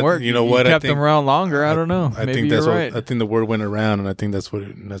radio thing worked. You kept them around longer. I don't know. Maybe you're right. I think the word went around, and I think that's what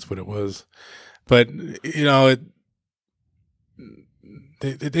it was. But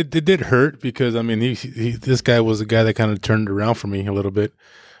it did hurt because this guy was a guy that kind of turned around for me a little bit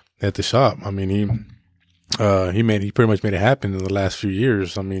at the shop. I mean, he pretty much made it happen in the last few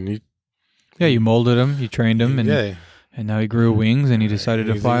years. I mean, you molded him, you trained him, and And now he grew wings and he decided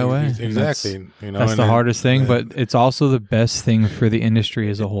to fly away. Exactly. That's the hardest thing, but it's also the best thing for the industry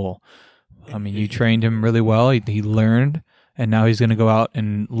as a whole. I mean, you trained him really well. He learned, and now he's going to go out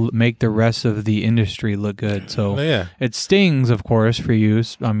and make the rest of the industry look good. So it stings, of course, for you.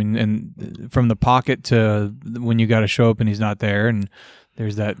 I mean, and from the pocket to when you got to show up and he's not there, and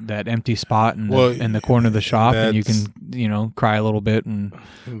there's that empty spot in the corner of the shop, and you can cry a little bit, and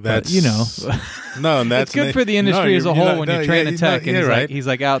that's no, and that's it's good for the industry as a whole when you train a tech, and he's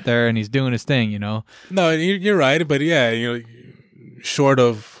like out there and he's doing his thing, No, you're right, but short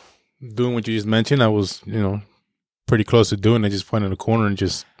of doing what you just mentioned, I was pretty close to doing it. Just point in the corner and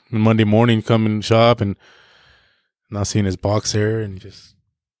just Monday morning come in the shop and not seeing his box hair and just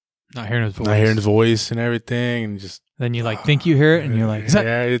not hearing his voice and everything, and just. Then you think you hear it, and you're like, "Is that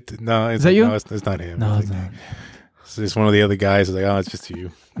is that you? No, it's not him. No, it's not. It's one of the other guys. It's like, oh, it's just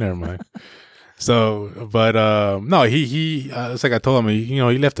you. Never mind." So, but no, he it's like I told him,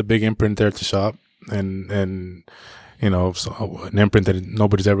 he left a big imprint there at the shop, and so an imprint that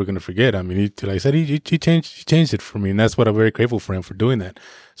nobody's ever going to forget. I mean, like I said, he changed it for me, and that's what I'm very grateful for him for doing that.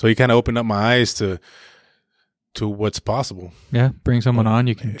 So he kind of opened up my eyes to what's possible. Yeah, bring someone on,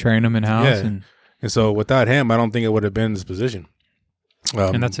 you can train them in house, and so without him, I don't think I would have been in this position.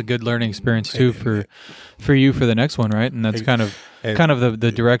 And that's a good learning experience too for you for the next one, right? And that's kind of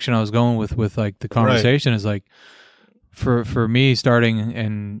the direction I was going with like the conversation is like for me starting,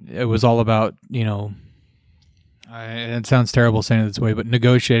 and it was all about it sounds terrible saying it this way, but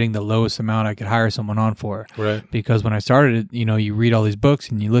negotiating the lowest amount I could hire someone on for. Right. Because when I started it, you read all these books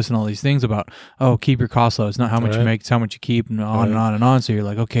and you listen to all these things about, keep your costs low. It's not how much you make, it's how much you keep, and on and on and on. So you're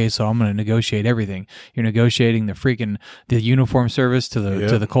like, okay, so I'm going to negotiate everything. You're negotiating the uniform service to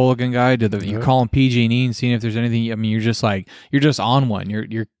the Colligan guy, you're calling PG&E and seeing if there's anything. I mean, you're just on one.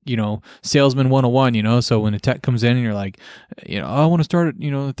 You're salesman 101, so when a tech comes in and you're like, I want to start at,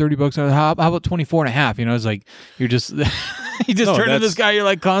 $30. How about 24 and a half? It's like, you're just, you just turn to this guy, you're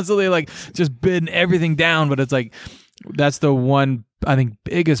like constantly like just bidding everything down. But it's like, that's the one, I think,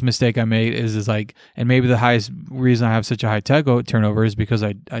 biggest mistake I made is like, and maybe the highest reason I have such a high tech turnover is because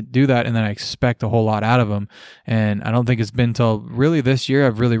I do that and then I expect a whole lot out of them. And I don't think it's been till really this year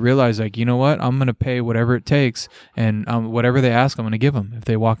I've really realized, like, you know what, I'm going to pay whatever it takes, and whatever they ask, I'm going to give them. If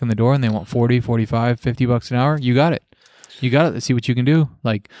they walk in the door and they want 40, 45, $50 an hour, you got it. Let's see what you can do.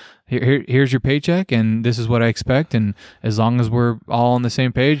 Like, here's your paycheck, and this is what I expect. And as long as we're all on the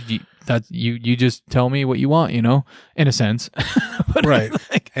same page, you just tell me what you want, in a sense. Right.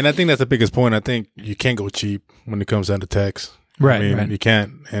 And I think that's the biggest point. I think you can't go cheap when it comes down to tax. Right. I mean, you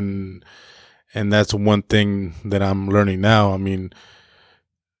can't. And that's one thing that I'm learning now. I mean,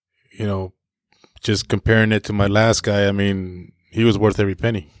 just comparing it to my last guy, I mean, he was worth every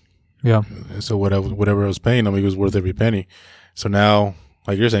penny. Yeah. So whatever I was paying him, he was worth every penny. So now,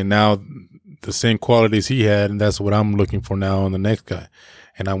 like you're saying, now the same qualities he had, and that's what I'm looking for now on the next guy.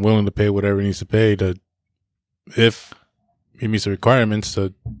 And I'm willing to pay whatever he needs to pay if he meets the requirements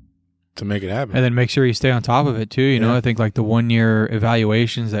to make it happen. And then make sure you stay on top of it too. I think like the 1 year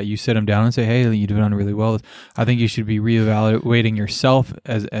evaluations that you sit them down and say, hey, you've done really well. I think you should be reevaluating yourself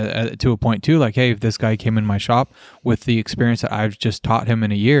as to a point too. Like, hey, if this guy came in my shop with the experience that I've just taught him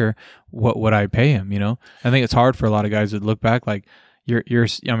in a year, what would I pay him? I think it's hard for a lot of guys to look back like you're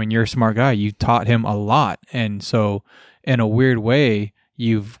a smart guy. You taught him a lot. And so in a weird way,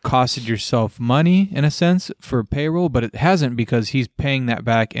 you've costed yourself money in a sense for payroll, but it hasn't, because he's paying that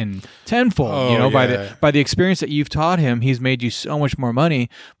back in tenfold. By the experience that you've taught him, he's made you so much more money.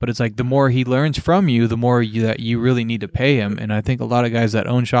 But it's like the more he learns from you, the more that you really need to pay him. And I think a lot of guys that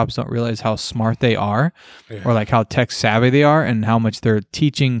own shops don't realize how smart they are, or like how tech savvy they are, and how much they're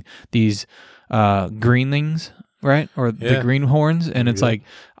teaching these greenlings, right, or the greenhorns. And it's like,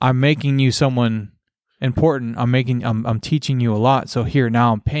 I'm making you someone important. I'm teaching you a lot. So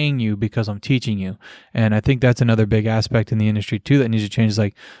now I'm paying you because I'm teaching you. And I think that's another big aspect in the industry too that needs to change. Is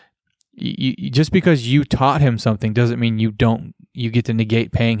like, you just because you taught him something doesn't mean you get to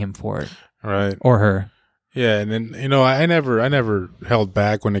negate paying him for it. Right. Or her. Yeah. And then, I never held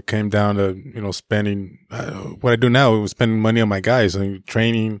back when it came down to, spending, what I do now was spending money on my guys and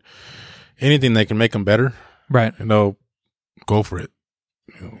training, anything that can make them better. Right. Go for it.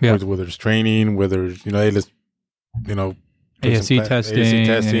 Whether it's training, whether it's, hey, let's, ASC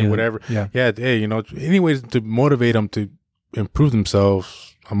testing, whatever. Yeah. Hey, anyways to motivate them to improve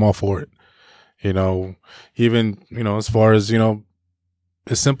themselves, I'm all for it. Even, as far as,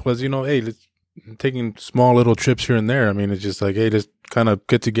 as simple as, hey, let's taking small little trips here and there. I mean, it's just like, hey, just kind of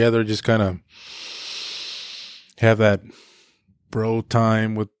get together, just kind of have that bro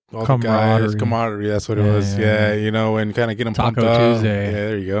time with all the guys, camaraderie. That's what it was. Yeah, you know, and kind of get them pumped up. Taco Tuesday. Yeah,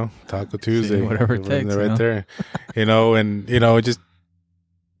 there you go. Taco Tuesday. See, whatever it takes. Right there. You know, and, you know, just,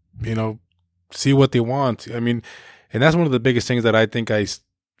 you know, see what they want. I mean, and that's one of the biggest things that I think I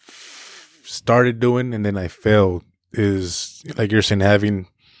started doing and then I failed is, like you're saying, having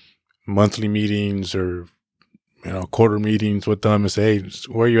monthly meetings or, you know, quarter meetings with them and say, hey,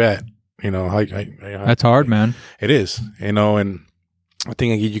 where you at? You know, that's hard, man. It is, you know, and I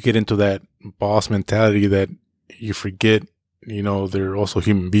think you get into that boss mentality that you forget, you know, they're also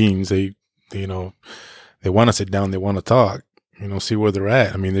human beings. They you know, they want to sit down, they want to talk, you know, see where they're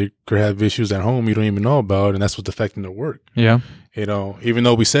at. I mean, they could have issues at home you don't even know about, and that's what's affecting their work. Yeah. You know, even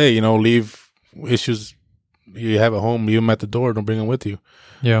though we say, you know, leave issues you have at home, leave them at the door, don't bring them with you.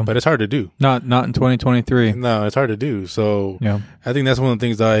 Yeah. But it's hard to do. Not in 2023. No, it's hard to do. So yeah. I think that's one of the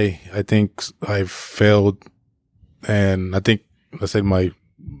things I think I've failed. And I think, let's say my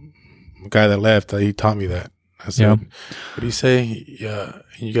guy that left, he taught me that. I said, what do you say? Yeah,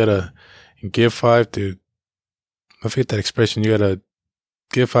 you got to give 5 to, I forget that expression. You got to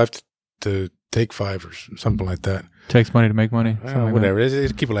give 5 to take 5 or something like that. Takes money to make money. Whatever.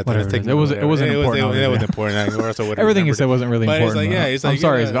 It's keep it like that. It wasn't important. It wasn't important. So everything you said wasn't really important. It's like, it's like, I'm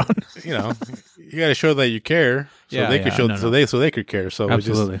sorry, it's gone. You know, you got to show that you care, so they could show, so they could care. So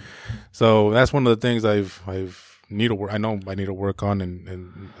absolutely. So that's one of the things I need to work. I know I need to work on.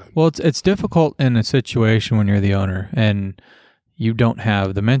 And well, it's difficult in a situation when you're the owner and you don't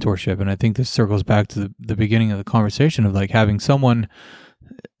have the mentorship. And I think this circles back to the beginning of the conversation of like having someone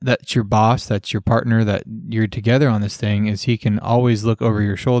that's your boss, that's your partner, that you're together on this thing, is he can always look over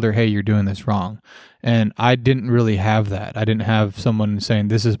your shoulder, hey, you're doing this wrong. And I didn't really have that. I didn't have someone saying,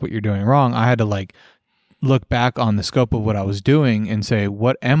 this is what you're doing wrong. I had to like look back on the scope of what I was doing and say,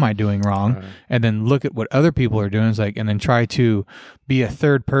 what am I doing wrong? Right. And then look at what other people are doing, and then try to be a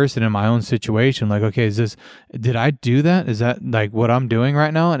third person in my own situation. Like, okay, did I do that? Is that like what I'm doing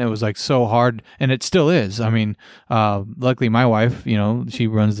right now? And it was like so hard, and it still is. I mean, luckily my wife, you know, she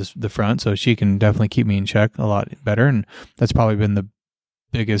runs the front, so she can definitely keep me in check a lot better. And that's probably been the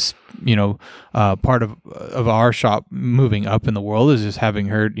biggest, you know, part of our shop moving up in the world is just having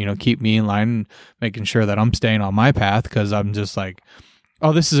her, you know, keep me in line and making sure that I'm staying on my path, because I'm just like,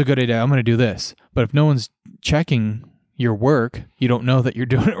 oh, this is a good idea, I'm going to do this. But if no one's checking your work, you don't know that you're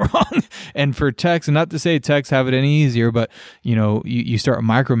doing it wrong. And for techs, and not to say techs have it any easier, but you know, you start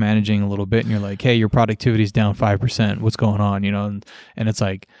micromanaging a little bit, and you're like, hey, your productivity is down 5%. What's going on? You know, and it's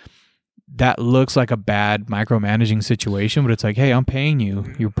like, that looks like a bad micromanaging situation, but it's like, hey, I'm paying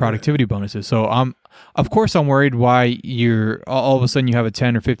you your productivity bonuses. So of course I'm worried why you're all of a sudden you have a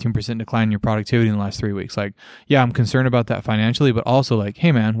 10 or 15% decline in your productivity in the last 3 weeks. Like, yeah, I'm concerned about that financially, but also like,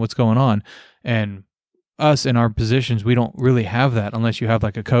 hey man, what's going on? And us in our positions, we don't really have that unless you have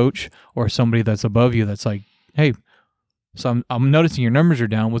like a coach or somebody that's above you that's like, hey, so I'm noticing your numbers are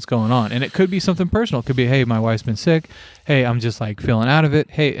down. What's going on? And it could be something personal. It could be, hey, my wife's been sick. Hey, I'm just like feeling out of it.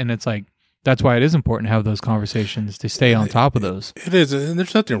 Hey, and it's like, that's why it is important to have those conversations, to stay on top of those. It is. And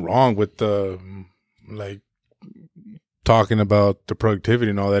there's nothing wrong with like talking about the productivity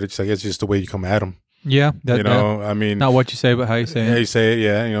and all that. It's like, it's just the way you come at them. Yeah. You know, I mean, not what you say, but how you say it. How you say it.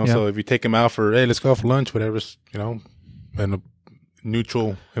 Yeah. You know, so if you take them out for, hey, let's go out for lunch, whatever, you know, in a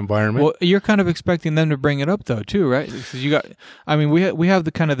neutral environment. Well, you're kind of expecting them to bring it up though, too, right? Because we have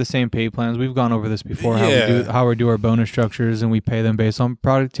the kind of the same pay plans. We've gone over this before. How we do our bonus structures, and we pay them based on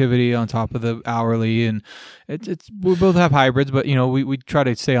productivity on top of the hourly, and we both have hybrids, but you know, we try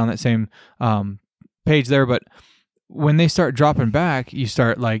to stay on that same page there. But when they start dropping back, you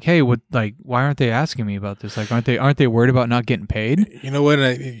start like, hey, why aren't they asking me about this? Like, aren't they worried about not getting paid? You know what?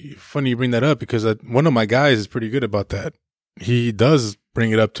 Funny you bring that up, because one of my guys is pretty good about that. He does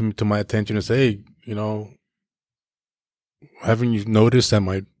bring it up to my attention and say, hey, you know, haven't you noticed that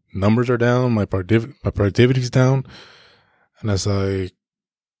my numbers are down, my productivity's down? And I was like,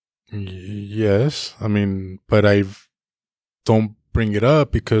 yes. I mean, but I don't bring it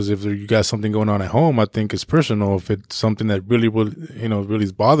up because if you got something going on at home, I think it's personal. If it's something that really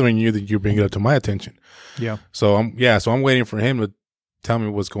is bothering you, then you bring it up to my attention. Yeah. So I'm waiting for him to tell me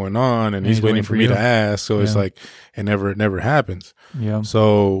what's going on, and he's waiting for me to ask. So it's like, it never happens. Yeah.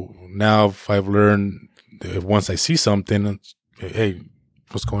 So now I've learned that once I see something, hey,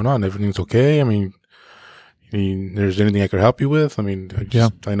 what's going on? Everything's okay? I mean, there's anything I could help you with? I mean,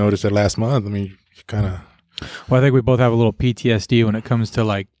 I noticed that last month. I mean, kind of. Well, I think we both have a little PTSD when it comes to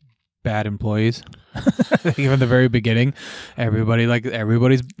like bad employees. Even the very beginning,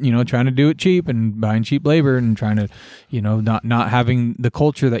 everybody's, you know, trying to do it cheap and buying cheap labor and trying to, you know, not having the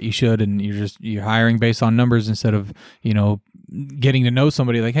culture that you should, and you're hiring based on numbers instead of, you know, getting to know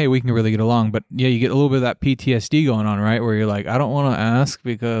somebody, like, hey, we can really get along. But yeah, you get a little bit of that PTSD going on, right? Where you're like, I don't want to ask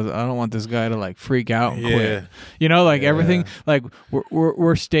because I don't want this guy to like freak out and quit. You know, like everything, like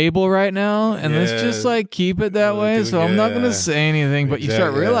we're stable right now, and let's just like keep it that way. So I'm not gonna say anything. But you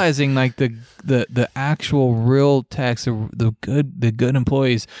start realizing like the actual real techs, the good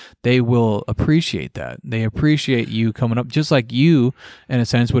employees, they will appreciate that. They appreciate you coming up, just like you, in a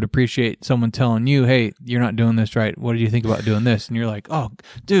sense, would appreciate someone telling you, hey, you're not doing this right. What do you think about doing this? And you're like, oh,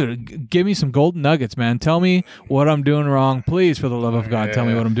 dude, give me some golden nuggets, man. Tell me what I'm doing wrong. Please, for the love of God, tell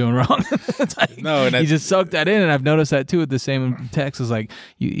me what I'm doing wrong. It's like, you just soak that in. And I've noticed that too with the same text. Is like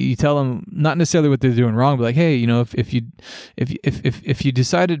you tell them not necessarily what they're doing wrong, but like, hey, you know, if you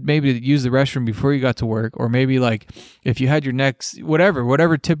decided maybe to use the restroom before you got to work, or maybe like if you had your next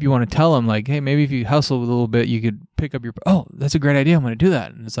whatever tip you want to tell them, like, hey, maybe if you hustle a little bit, you could pick up your, oh, that's a great idea, I'm going to do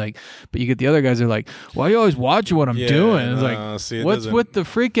that. And it's like, but you get the other guys that are like, why are you always watching what I'm doing? It's like, what's with the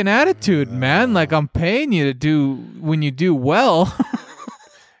freaking attitude, man? Like, I'm paying you to do when you do well.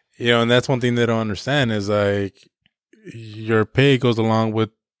 And that's one thing they don't understand is like your pay goes along with,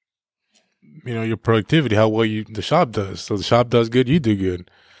 your productivity, how well the shop does. So the shop does good, you do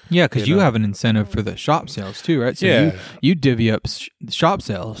good. Yeah, because you have an incentive for the shop sales too, right? So you divvy up shop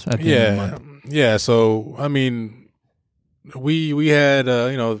sales at the end of the month. Yeah, so, I mean, we had,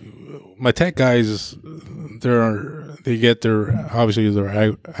 my tech guys, they get obviously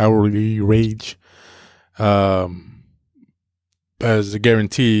their hourly wage as a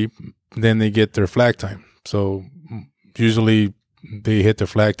guarantee, then they get their flag time. So usually they hit their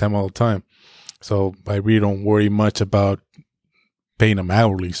flag time all the time. So I really don't worry much about paying them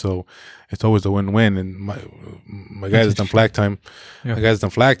hourly, so it's always a win-win. And my guy that's done flag time,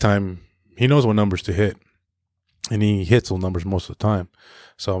 he knows what numbers to hit, and he hits those numbers most of the time.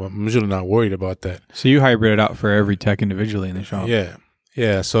 So I'm usually not worried about that. So you hybrid it out for every tech individually in the shop. Yeah.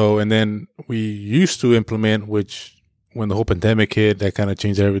 So, and then we used to implement, which when the whole pandemic hit, that kind of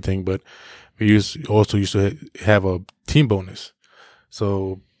changed everything. But we also used to have a team bonus.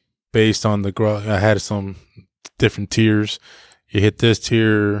 So based on I had some different tiers. You hit this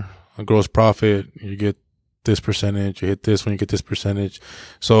tier, a gross profit, you get this percentage. You hit this one, you get this percentage.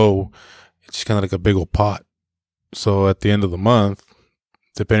 So it's just kind of like a big old pot. So at the end of the month,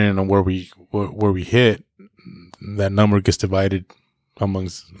 depending on where we hit, that number gets divided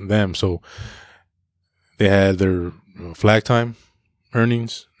amongst them. So they had their flag time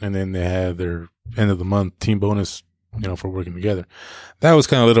earnings, and then they had their end of the month team bonus, for working together. That was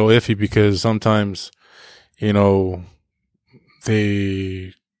kind of a little iffy because sometimes, that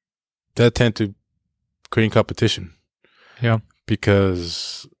tend to create competition. Yeah.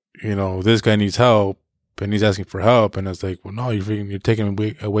 Because, this guy needs help and he's asking for help. And it's like, well, no, you're taking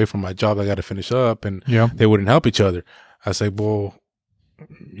me away from my job I got to finish up. And they wouldn't help each other. I say, well,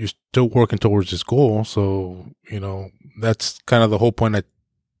 you're still working towards this goal. So, that's kind of the whole point I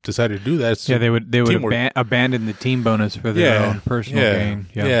decided to do that. So they would abandon the team bonus for their own personal gain.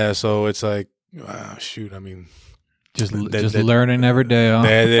 Yeah. So it's like, shoot, I mean, just learning every day. Huh?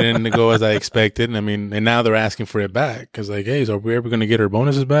 They didn't go as I expected. I mean, and now they're asking for it back. Because like, hey, are we ever going to get our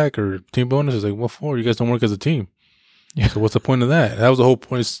bonuses back or team bonuses? Like, what for? You guys don't work as a team. Yeah. So what's the point of that? That was the whole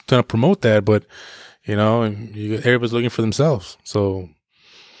point, is trying to promote that. But, everybody's looking for themselves. So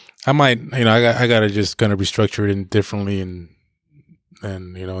I might, I got to just kind of restructure it differently. And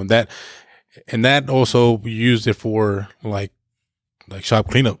that also we used it for like shop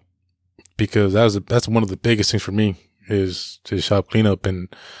cleanup. Because that's one of the biggest things for me is to shop cleanup, and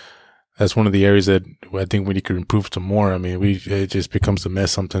that's one of the areas that I think we need to improve some more. I mean, it just becomes a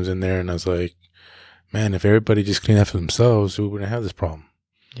mess sometimes in there, and I was like, man, if everybody just cleaned up for themselves, we wouldn't have this problem.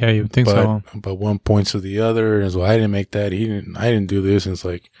 Yeah, you would think so. But one points to the other, and so I didn't make that. I didn't do this, and it's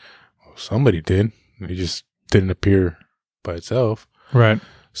like, well, somebody did. It just didn't appear by itself, right?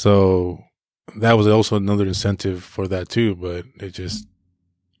 So that was also another incentive for that too, but it just.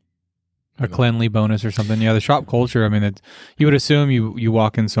 A cleanly bonus or something. Yeah, the shop culture, I mean, you would assume you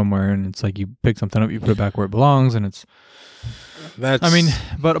walk in somewhere and it's like you pick something up, you put it back where it belongs, and but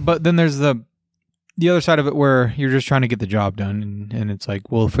then there's the other side of it where you're just trying to get the job done, and it's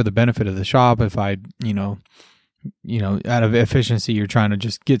like, well, for the benefit of the shop, if I, out of efficiency, you're trying to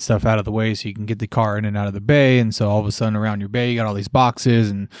just get stuff out of the way so you can get the car in and out of the bay, and so all of a sudden around your bay, you got all these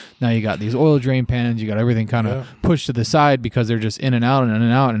boxes, and now you got these oil drain pans, you got everything kind of pushed to the side because they're just in and out,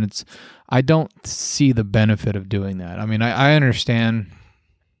 and it's, I don't see the benefit of doing that. I mean, I understand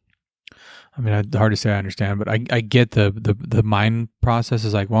mean, it's hard to say I understand, but I get the mind process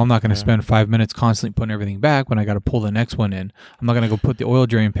is like, well, I'm not going to spend 5 minutes constantly putting everything back when I got to pull the next one in. I'm not going to go put the oil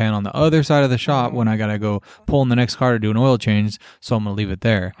drain pan on the other side of the shop when I got to go pull in the next car to do an oil change. So I'm going to leave it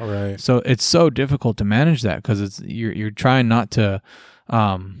there. All right. So it's so difficult to manage that because you're trying not to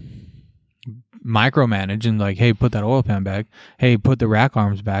micromanage and like, hey, put that oil pan back. Hey, put the rack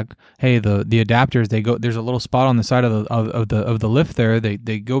arms back. Hey, the adapters, they go. There's a little spot on the side of the lift there.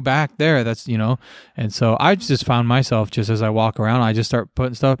 They go back there. That's And so I just found myself just as I walk around, I just start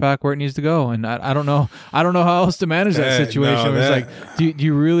putting stuff back where it needs to go. And I don't know how else to manage that situation. It's like, do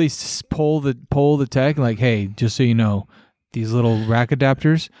you really pull the tech like, hey, just so you know, these little rack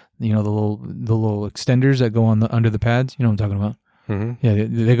adapters, the little extenders that go on under the pads. You know what I'm talking about? Mm-hmm. Yeah,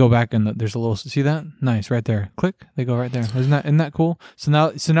 they go back and there's a little. See that? Nice, right there. Click. They go right there. Isn't that cool? So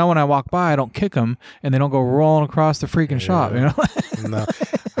now when I walk by, I don't kick them, and they don't go rolling across the freaking shop. No,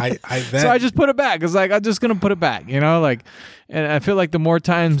 so I just put it back. It's like I'm just gonna put it back. And I feel like the more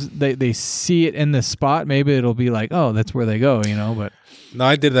times they see it in this spot, maybe it'll be like, oh, that's where they go. But no,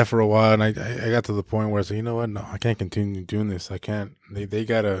 I did that for a while, and I got to the point where I said, you know what? No, I can't continue doing this. I can't. They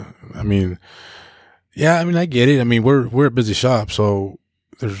gotta. I mean. Yeah, I mean, I get it. I mean, we're a busy shop, so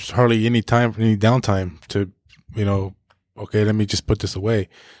there's hardly any downtime to, okay, let me just put this away.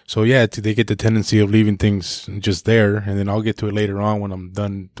 So yeah, they get the tendency of leaving things just there, and then I'll get to it later on when I'm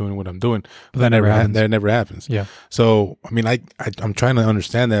done doing what I'm doing. But that never happens. Yeah. So I mean, I'm trying to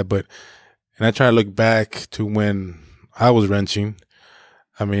understand that, and I try to look back to when I was wrenching.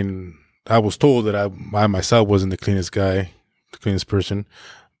 I mean, I was told that I myself wasn't the cleanest guy, the cleanest person,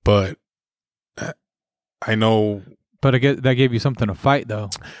 but I know. But that gave you something to fight,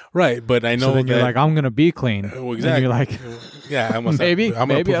 though. Right, but I know so then you're like, I'm going to be clean. Well, exactly. And you're like, yeah, I'm going to prove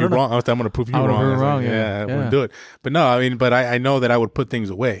you wrong. I'm going to prove you wrong. Yeah, I'm going to do it. But no, I mean, but I know that I would put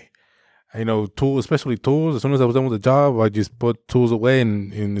things away. Tools, especially tools. As soon as I was done with the job, I just put tools away,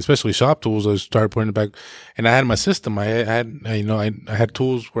 and especially shop tools, I started putting it back. And I had my system. I had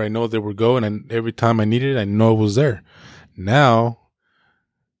tools where I know they were going, and every time I needed it, I know it was there. Now,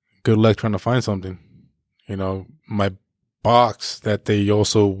 good luck trying to find something. My box that they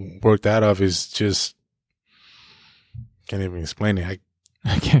also worked out of is just can't even explain it.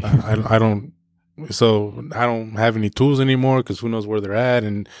 I don't. So I don't have any tools anymore because who knows where they're at,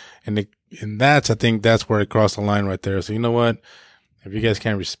 and I think that's where it crossed the line right there. So you know what? If you guys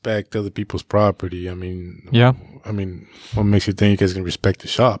can't respect other people's property, I mean, yeah. I mean, what makes you think you guys can respect the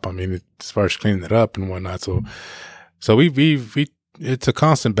shop? I mean, as far as cleaning it up and whatnot. So we it's a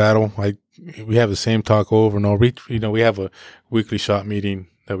constant battle. We have the same talk over and over. We have a weekly shop meeting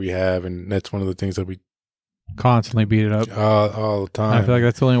that we have, and that's one of the things that we constantly beat it up all the time. And I feel like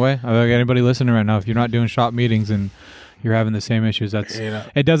that's the only way. I feel like anybody listening right now, if you're not doing shop meetings and you're having the same issues,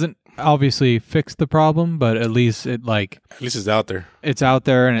 it doesn't obviously fix the problem, but at least it's out there. It's out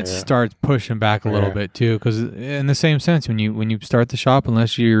there, and it starts pushing back a little bit too. Because in the same sense, when you start the shop,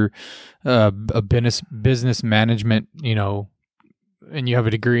 unless you're a business management, and you have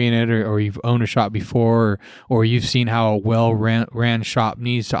a degree in it, or you've owned a shop before, or you've seen how a well-ran shop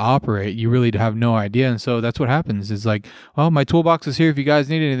needs to operate, you really have no idea. And so that's what happens. It's like, well, my toolbox is here if you guys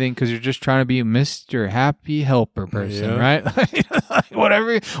need anything, because you're just trying to be Mr. Happy Helper person, right?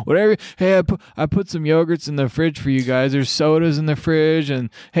 whatever. Hey, I put some yogurts in the fridge for you guys. There's sodas in the fridge, and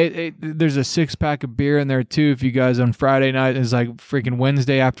hey, there's a 6-pack of beer in there too. If you guys on Friday night, it's like freaking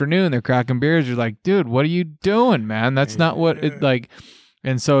Wednesday afternoon, they're cracking beers. You're like, dude, what are you doing, man? That's not what it like.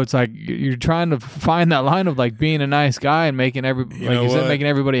 And so it's like you're trying to find that line of like being a nice guy and making making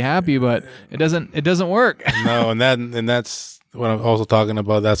everybody happy, but it doesn't work. No, and that's what I'm also talking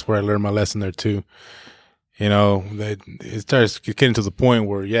about. That's where I learned my lesson there too. It starts getting to the point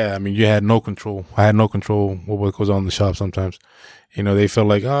where, you had no control. I had no control what goes on in the shop sometimes. They felt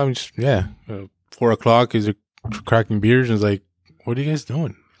like, 4 o'clock is cracking beers, and it's like, what are you guys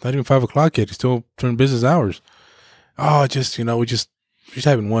doing? It's not even 5 o'clock yet. It's still during business hours. Oh, we just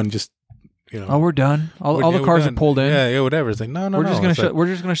having one, Oh, we're done. All the cars are pulled in. Yeah, whatever. It's like no. We're just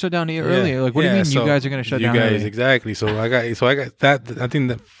gonna shut down earlier. Like, what do you mean you guys are gonna shut down? You guys, exactly. So I got that.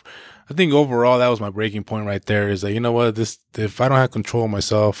 I think overall that was my breaking point right there. Is that, you know what, if I don't have control of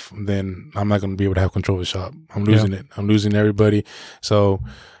myself, then I'm not gonna be able to have control of the shop. I'm losing it. I'm losing everybody. So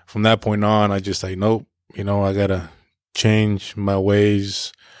from that point on, I just like, nope. I gotta change my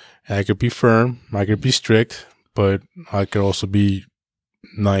ways. I could be firm. I could be strict, but I could also be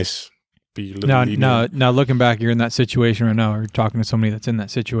nice. Now, looking back, you're in that situation right now, or you're talking to somebody that's in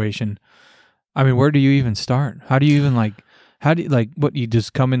that situation. I mean, where do you even start? How do you even how do you, like, what, you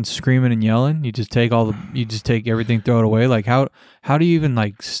just come in screaming and yelling? You just take you just take everything, throw it away? Like, how do you even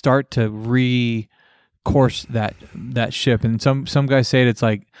like start to recourse that ship? And some guys say it's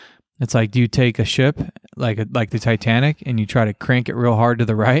like, do you take a ship like the Titanic and you try to crank it real hard to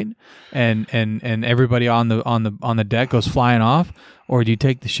the right, and everybody on the deck goes flying off, or do you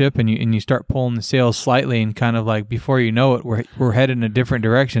take the ship and you start pulling the sails slightly, and kind of like before you know it, we're headed in a different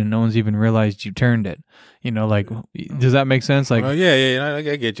direction and no one's even realized you turned it? Like, does that make sense? Like, yeah, I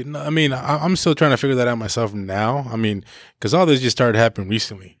get you. No, I mean, I'm still trying to figure that out myself now. I mean, because all this just started happening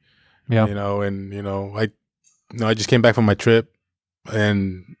recently. Yeah. I just came back from my trip,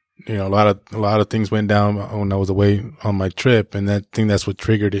 and a lot of things went down when I was away on my trip, and that's what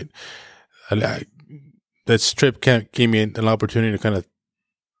triggered it. That trip gave me an opportunity to kind of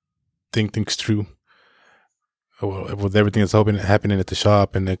think things through with everything that's happening at the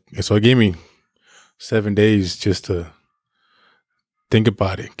shop, and so it gave me 7 days just to think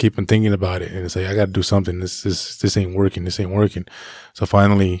about it, keep on thinking about it, and it's like, I got to do something. This ain't working. This ain't working. So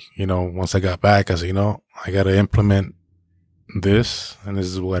finally, once I got back, I said, I got to implement this, and this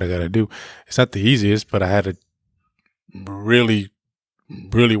is what I got to do. It's not the easiest, but I had to really,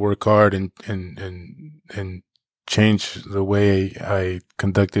 really work hard and change the way I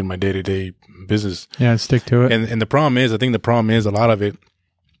conducted my day-to-day business. Yeah, stick to it. And the problem is, I think the problem is, a lot of it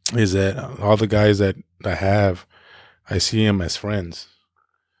is that all the guys that I have, I see them as friends,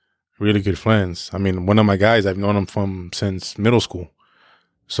 really good friends. I mean, one of my guys, I've known him since middle school.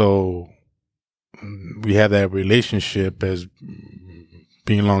 So we have that relationship as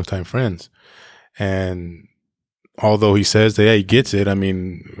being longtime friends. And although he says that, yeah, he gets it. I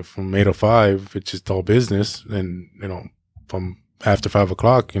mean, from 8 to 5, it's just all business. And, from after 5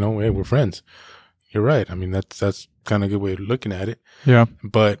 o'clock, hey, we're friends. You're right. I mean, that's kind of a good way of looking at it. Yeah.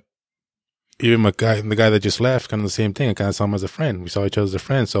 But even the guy that just left, kind of the same thing. I kind of saw him as a friend. We saw each other as a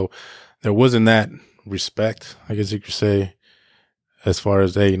friend. So there wasn't that respect, I guess you could say, as far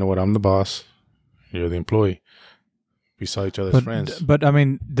as, hey, you know what, I'm the boss. You're the employee. We saw each other as friends. But I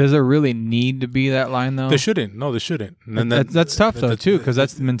mean, does there really need to be that line though? There shouldn't. No, there shouldn't. And that's tough though too, because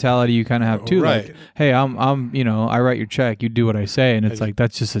that's the mentality you kind of have too. Right. Like, hey, I'm I write your check, you do what I say, and it's like,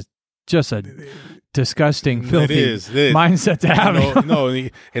 that's just a disgusting, filthy mindset to have. No,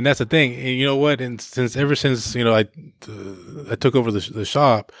 and that's the thing. And you know what? And ever since I took over the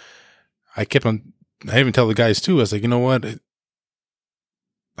shop, I kept on. I even tell the guys too. I was like, you know what?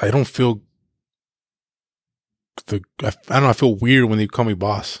 I don't feel. I don't know. I feel weird when they call me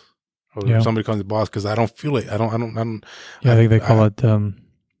boss, or somebody calls me boss, because I don't feel it. I don't. Yeah, I think they call it. There's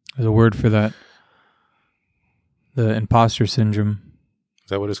a word for that. The imposter syndrome. Is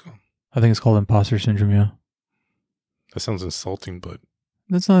that what it's called? I think it's called imposter syndrome. Yeah. That sounds insulting, but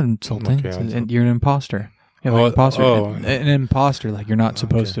that's not insulting. Okay, you're an imposter. Yeah, like imposter. An imposter, like you're not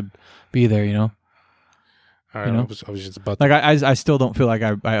supposed to be there. All right, I was just about to... Like, I still don't feel like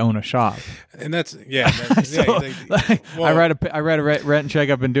I own a shop. And that's, I write a rent check.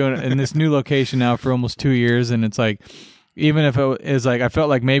 I've been doing it in this new location now for almost 2 years, and it's like, even if it is like, I felt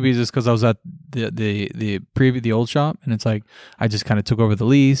like maybe it's just because I was at the old shop, and it's like, I just kind of took over the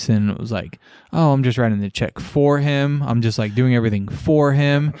lease, and it was like, oh, I'm just writing the check for him. I'm just like doing everything for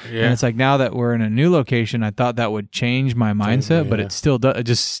him. Yeah. And it's like, now that we're in a new location, I thought that would change my mindset, but it still does. It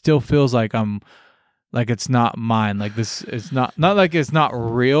just still feels like like it's not mine. Like this is not like it's not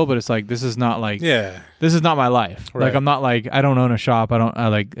real, but it's like, this is not like, this is not my life. Right. Like, I'm not like, I don't own a shop.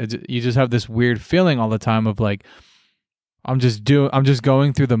 You just have this weird feeling all the time of like, I'm just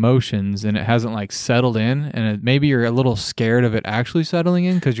going through the motions, and it hasn't like settled in, and maybe you're a little scared of it actually settling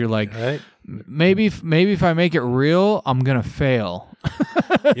in, because you're like, right. maybe if I make it real, I'm gonna fail.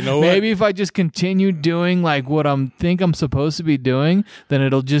 You know what? Maybe if I just continue doing like what I'm supposed to be doing, then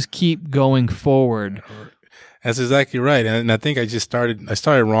it'll just keep going forward. That's exactly right, and I think I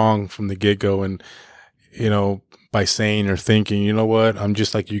started wrong from the get go, and by saying or thinking, you know what, I'm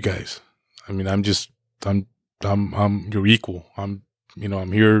just like you guys. I mean, I'm you're equal. I'm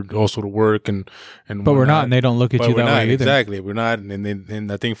here also to work, but we're not, and they don't look at you that way either. Exactly, we're not,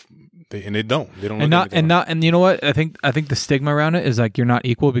 and I think they don't. And you know what? I think the stigma around it is like, you're not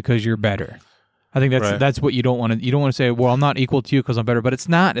equal because you're better. I think that's what you don't want to. You don't want to say, well, I'm not equal to you because I'm better, but it's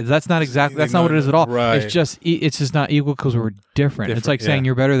not. That's not what it is at all. Right. It's just not equal because we're different. It's like saying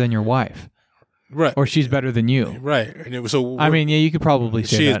you're better than your wife. Right. Or she's better than you. Right. And so I mean, yeah, you could probably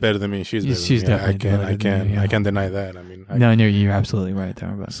say she that. is better than me. She's definitely better than me, yeah. I can't deny that. I mean, no, you're absolutely right there.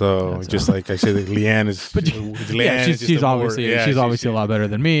 But so just like I said, Leanne is. But she's obviously a lot better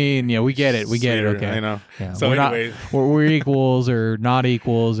than me, and we get it. Okay, I know. Yeah. So anyway, we're equals or not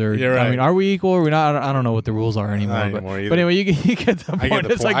equals, or right. I mean, are we equal or we not? I don't know what the rules are anymore. But anyway, you get the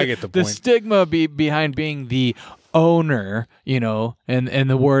point. I get the point. The stigma behind being the owner, and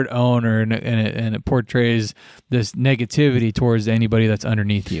the word owner, and it portrays this negativity towards anybody that's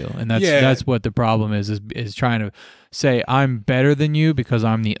underneath you, and that's what the problem is trying to say I'm better than you because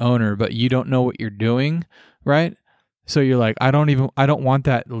I'm the owner, but you don't know what you're doing, right? So you're like, I don't want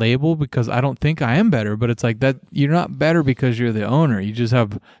that label because I don't think I am better, but it's like that you're not better because you're the owner. You just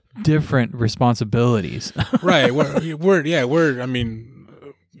have different responsibilities. Right. We're I mean,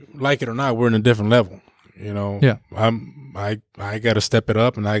 like it or not, we're in a different level. Yeah. I got to step it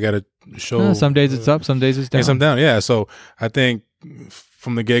up, and I got to show. Some days it's up, some days it's down. Some down, yeah. So I think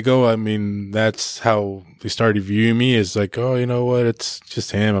from the get go, I mean, that's how they started viewing me, is like, oh, you know what? It's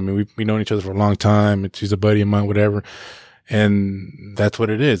just him. I mean, we've known each other for a long time. He's a buddy of mine, whatever, and that's what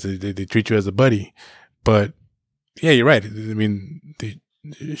it is. They treat you as a buddy, but yeah, you're right. I mean,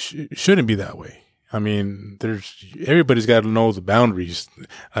 it shouldn't be that way. I mean, everybody's got to know the boundaries.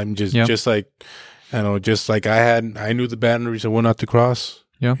 I'm just like. Just like I knew the boundaries I went out to cross,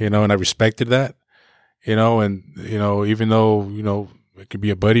 and I respected that, and, even though, it could be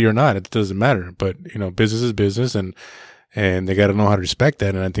a buddy or not, it doesn't matter. But, business is business, and they got to know how to respect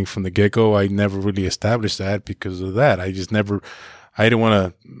that. And I think from the get go, I never really established that because of that. I didn't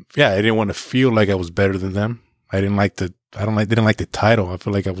want to feel like I was better than them. They didn't like the title. I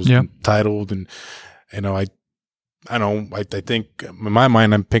feel like I was entitled, and, I think in my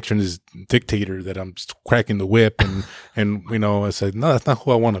mind, I'm picturing this dictator that I'm cracking the whip and I said, no, that's not who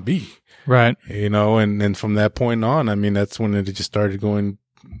I want to be. Right. And from that point on, I mean, that's when it just started going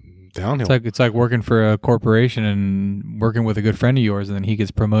downhill. It's like working for a corporation and working with a good friend of yours, and then he gets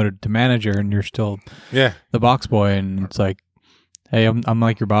promoted to manager, and you're still the box boy. And it's like, hey, I'm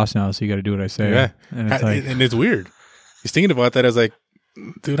like your boss now, so you got to do what I say. Yeah. And it's like, and it's weird. He's thinking about that. I was like,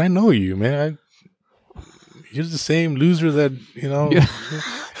 dude, I know you, man. You're the same loser that, Yeah.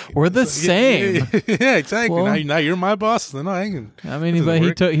 We're the same. Yeah, exactly. Well, now you're my boss. Then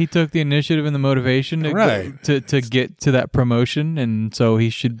he took the initiative and the motivation to get to that promotion, and so he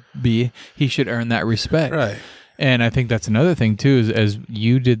should earn that respect. Right. And I think that's another thing too, is as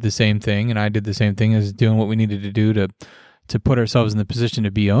you did the same thing and I did the same thing, as doing what we needed to do to put ourselves in the position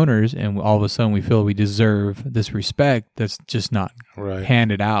to be owners, and all of a sudden we feel we deserve this respect that's just not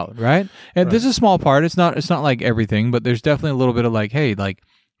handed out, right? And this is a small part. It's not like everything, but there's definitely a little bit of like, hey, like,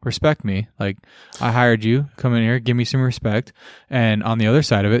 respect me. Like, I hired you, come in here, give me some respect. And on the other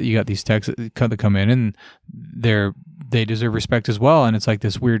side of it, you got these techs that come in, and they deserve respect as well. And it's like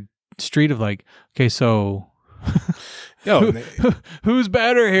this weird street of like, okay, so who's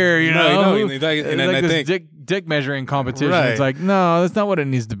better here? I think this dick measuring competition. Right. It's like, no, that's not what it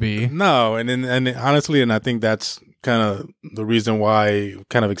needs to be. No, and honestly, and I think that's kind of the reason why I'm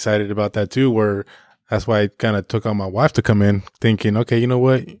kind of excited about that too. Where that's why I kind of took on my wife to come in, thinking, okay, you know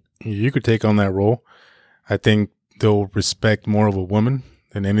what, you could take on that role. I think they'll respect more of a woman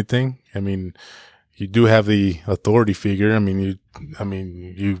than anything. I mean, you do have the authority figure.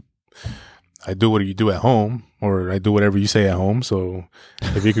 I do what you do at home, or I do whatever you say at home. So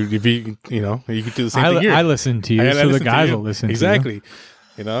if you could do the same thing here. I listen to you, so the guys will listen to you. Exactly.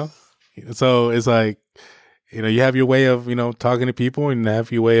 So it's like, you have your way of, talking to people, and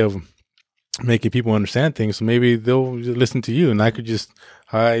have your way of making people understand things. So maybe they'll listen to you, and I could just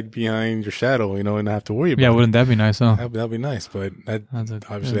hide behind your shadow, and not have to worry about it. Yeah, wouldn't that be nice, huh? That'd be nice, but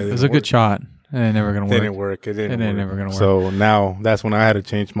obviously it was a good shot. It ain't never going to work. It ain't never going to work. So now that's when I had to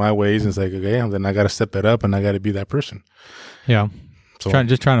change my ways, and it's like, okay, then I got to step it up, and I got to be that person. Yeah. So trying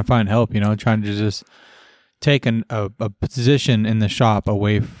to find help, trying to just take a position in the shop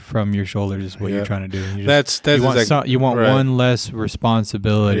away from your shoulders is what you're trying to do. You want one less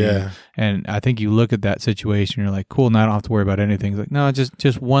responsibility. Yeah. And I think you look at that situation, you're like, cool, now I don't have to worry about anything. It's like, no,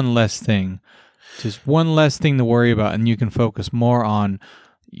 just one less thing. Just one less thing to worry about, and you can focus more on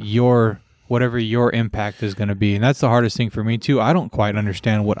whatever your impact is going to be. And that's the hardest thing for me too. I don't quite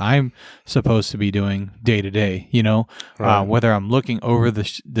understand what I'm supposed to be doing day to day, whether I'm looking over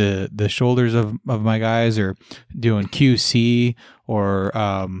the shoulders of my guys, or doing QC, or,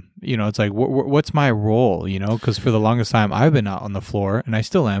 it's like, what's my role, because for the longest time I've been out on the floor, and I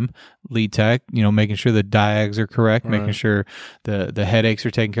still am lead tech, making sure the diags are correct, making sure the headaches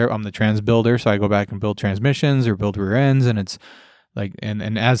are taken care of. I'm the trans builder. So I go back and build transmissions or build rear ends, and Like,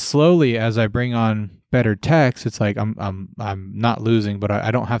 and as slowly as I bring on better techs, it's like I'm not losing, but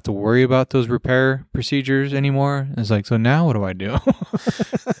I don't have to worry about those repair procedures anymore. And it's like, so now what do I do?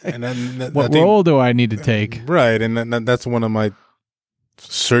 And then what role do I need to take? Right, and that's one of my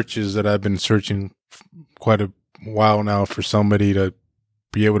searches that I've been searching quite a while now for somebody to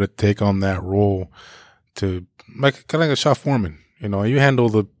be able to take on that role, to kind of like a shop foreman. You know, you handle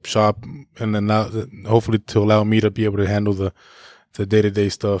the shop, and then now hopefully to allow me to be able to handle the day-to-day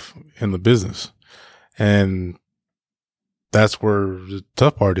stuff in the business. And that's where the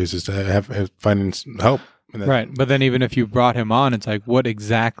tough part is to have finding help. Right. But then even if you brought him on, it's like, what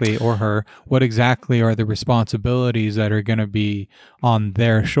exactly, or her, what exactly are the responsibilities that are going to be on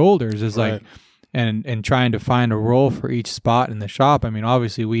their shoulders? Is right. Like, and trying to find a role for each spot in the shop. I mean,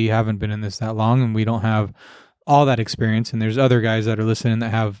 obviously we haven't been in this that long, and we don't have all that experience. And there's other guys that are listening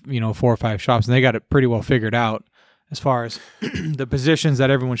that have, 4 or 5 shops, and they got it pretty well figured out as far as the positions that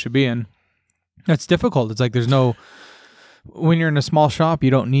everyone should be in. That's difficult. It's like when you're in a small shop,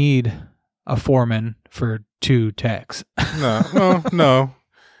 you don't need a foreman for 2 techs. No.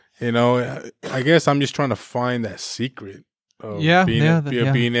 I guess I'm just trying to find that secret of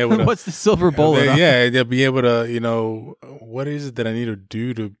being able to. What's the silver bullet? They'll be able to, what is it that I need to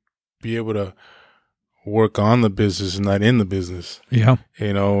do to be able to work on the business and not in the business. Yeah.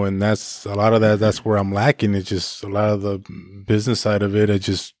 And that's a lot of that. That's where I'm lacking. It's just a lot of the business side of it. I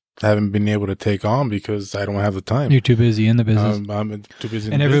just haven't been able to take on because I don't have the time. You're too busy in the business. I'm too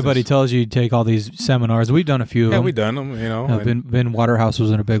busy. And everybody tells you to take all these seminars. We've done a few. Yeah, we've done them. Ben Waterhouse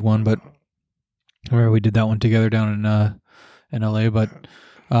wasn't a big one, but where we did that one together down in LA. But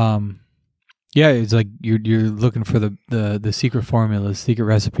yeah, it's like you're looking for the secret formula, the secret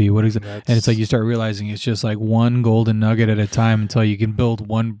recipe. What is it? And it's like you start realizing it's just like one golden nugget at a time until you can build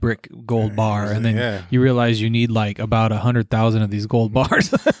one brick gold bar, and then you realize you need like about 100,000 of these gold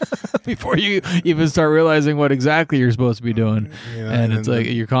bars before you even start realizing what exactly you're supposed to be doing. And it's like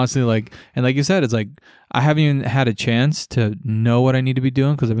you're constantly like, and like you said, it's like I haven't even had a chance to know what I need to be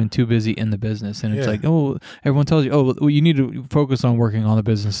doing because I've been too busy in the business. And it's like, everyone tells you, well, you need to focus on working on the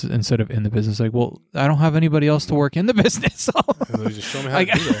business instead of in the business. Like, well, I don't have anybody else to work in the business. So just show me how to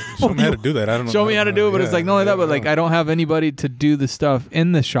do that. Show me how to do that. I don't know. Show me how to do it, but it's like not only that, but like I don't have anybody to do the stuff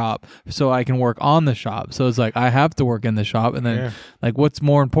in the shop so I can work on the shop. So it's like I have to work in the shop, and then like, what's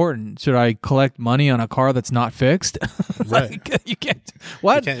more important? Should I collect money on a car that's not fixed? Right. You can't.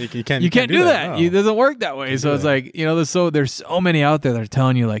 What? You can't do that. No. It doesn't work that way. So it's like, there's so many out there that are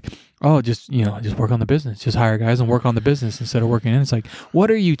telling you like, oh, just work on the business. Just hire guys and work on the business instead of working in. It's like,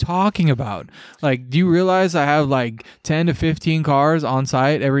 what are you talking about? Like, do you realize I have like 10 to 15 cars on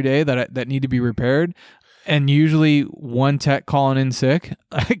site every day that need to be repaired? And usually one tech calling in sick,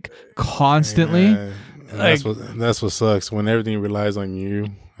 like constantly. Yeah. That's what sucks when everything relies on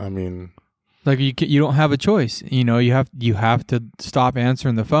you. I mean, like you don't have a choice. You have to stop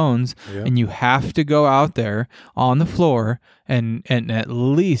answering the phones, and you have to go out there on the floor and at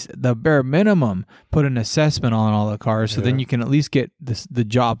least the bare minimum put an assessment on all the cars, so then you can at least get the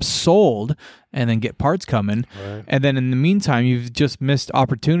job sold and then get parts coming. Right. And then in the meantime, you've just missed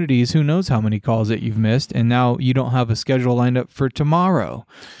opportunities. Who knows how many calls that you've missed, and now you don't have a schedule lined up for tomorrow.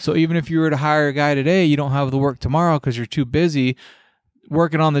 So even if you were to hire a guy today, you don't have the work tomorrow because you're too busy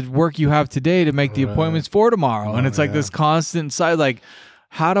working on the work you have today to make the appointments for tomorrow. And it's like this constant side, like,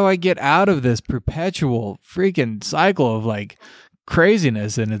 how do I get out of this perpetual freaking cycle of like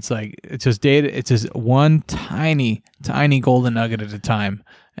craziness? And it's like, it's just one tiny golden nugget at a time.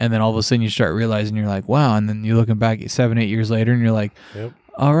 And then all of a sudden you start realizing you're like, wow. And then you're looking back at 7-8 years later and you're like,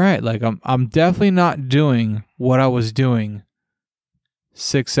 all right, like I'm definitely not doing what I was doing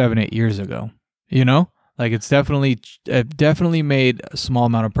 6, 7, 8 years ago, Like it's definitely made a small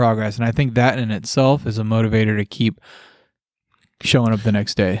amount of progress, and I think that in itself is a motivator to keep showing up the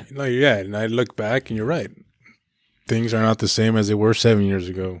next day. No, and I look back, and you're right. Things are not the same as they were 7 years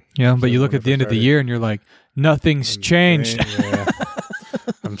ago. Yeah, but you look at the end of the year, and you're like, nothing's changed. Yeah.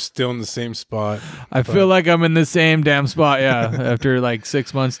 I'm still in the same spot. I feel like I'm in the same damn spot. Yeah, after like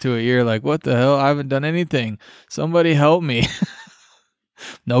 6 months to a year, like what the hell? I haven't done anything. Somebody help me.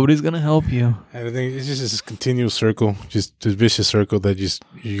 Nobody's gonna help you. And I think it's just this continual circle, just this vicious circle that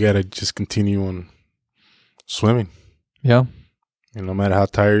you gotta just continue on swimming. Yeah. And no matter how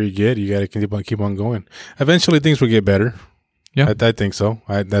tired you get, you gotta keep on going. Eventually, things will get better. Yeah, I think so.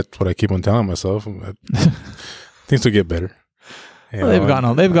 That's what I keep on telling myself. Things will get better. Well, they've gotten a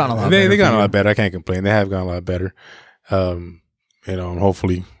lot better. They've gotten a lot better. I can't complain. They have gotten a lot better. And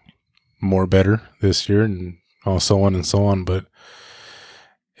hopefully more better this year, and so on and so on. But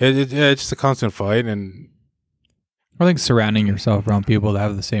it's just a constant fight, and I think surrounding yourself around people that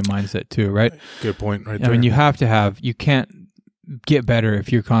have the same mindset too, right? Good point right there. I mean, you can't get better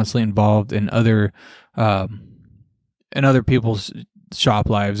if you're constantly involved in other people's shop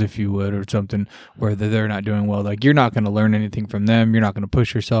lives, if you would, or something where they're not doing well. Like, you're not going to learn anything from them. You're not going to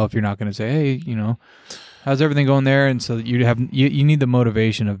push yourself. You're not going to say, hey, how's everything going there? And so you need the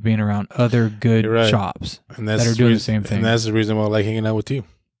motivation of being around other good shops that are doing the same thing. And that's the reason why I like hanging out with you.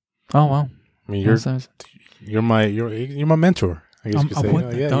 Oh, wow. I mean, you're my mentor, I guess you could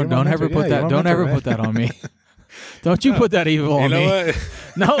say. Don't ever put that. Don't ever put that on me. Don't you put that evil on me? What?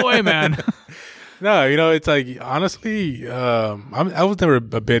 No way, man. No, it's like, honestly, I was never a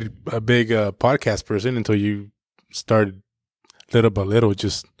big podcast person until you started little by little.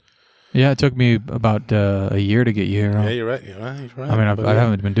 Just it took me about a year to get you here. Yeah, you're right. I mean, I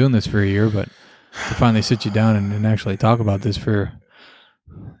haven't been doing this for a year, but to finally sit you down and actually talk about this for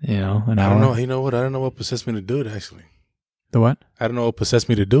an hour. I don't know. You know what? I don't know what possessed me to do it. Actually, the what? I don't know what possessed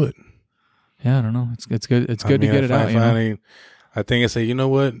me to do it. Yeah, I don't know. It's good. It's good to get it out. I think I say, you know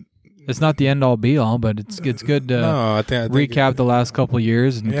what? It's not the end all be all, but it's good to I think recap the last couple of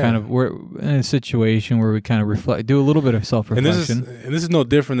years and kind of we're in a situation where we kind of reflect, do a little bit of self-reflection. And this is no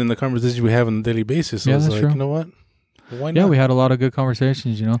different than the conversations we have on a daily basis. So it's like, true. You know what? Why not? Yeah, we had a lot of good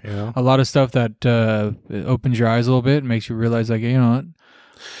conversations. A lot of stuff that opens your eyes a little bit and makes you realize, like, what?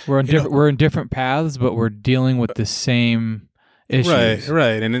 We're in different paths, but we're dealing with the same issues.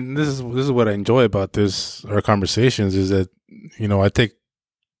 Right. And this is what I enjoy about our conversations is that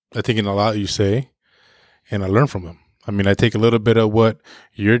I take in a lot you say, and I learn from them. I mean, I take a little bit of what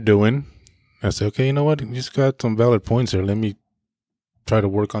you're doing. I say, okay, you know what? You just got some valid points there. Let me try to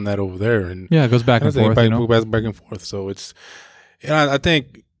work on that over there. And it goes back and forth. Back and forth. So it's, I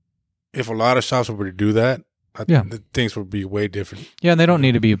think if a lot of shops were to do that, things would be way different. Yeah, and they don't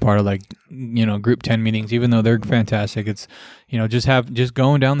need to be a part of group 10 meetings, even though they're fantastic. It's just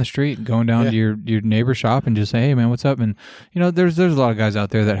going down the street, going down to your neighbor shop and just say, hey man, what's up? And there's a lot of guys out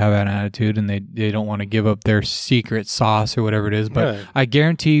there that have an attitude and they don't want to give up their secret sauce or whatever it is. But I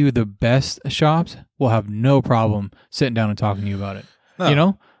guarantee you the best shops will have no problem sitting down and talking to you about it.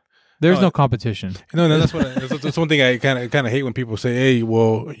 No. There's no competition. No, that's one thing I kind of hate when people say, "Hey,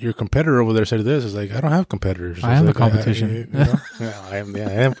 well, your competitor over there said this." It's like, I don't have competitors. I am the competition. I am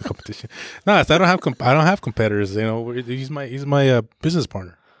the competition. No, I don't have competitors. He's my business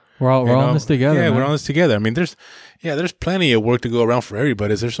partner. We're all in this together. Yeah, we're on this together. I mean, there's plenty of work to go around for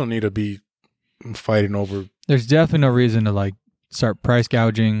everybody. There's no need to be fighting over. There's definitely no reason to start price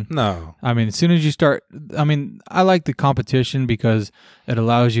gouging. No. I mean, as soon as you start, I like the competition because it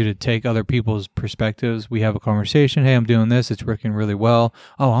allows you to take other people's perspectives. We have a conversation. Hey, I'm doing this. It's working really well.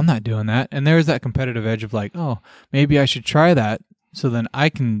 Oh, I'm not doing that. And there's that competitive edge of maybe I should try that so then I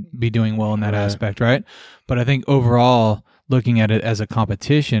can be doing well in that aspect, right? But I think overall, looking at it as a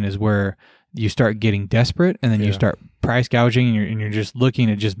competition is where you start getting desperate and then you start price gouging and you're just looking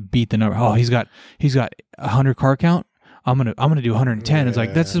to just beat the number. Oh, he's got 100 car count. I'm gonna do 110. Yeah. It's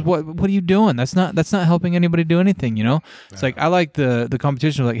like, that's just what are you doing? That's not helping anybody do anything, It's like, I like the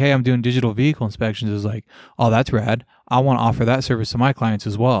competition of like, hey, I'm doing digital vehicle inspections. Is like, oh, that's rad. I want to offer that service to my clients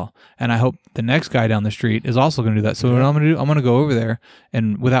as well. And I hope the next guy down the street is also gonna do that. So what I'm gonna do, I'm gonna go over there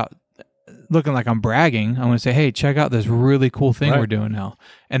and without looking like I'm bragging, I'm gonna say, hey, check out this really cool thing we're doing now.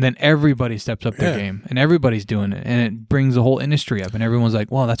 And then everybody steps up their game and everybody's doing it. And it brings the whole industry up and everyone's like,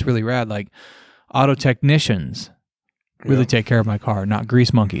 wow, that's really rad. Like, auto technicians really take care of my car, not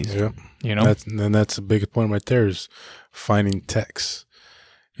grease monkeys. Yeah. That's the biggest point right there is finding techs.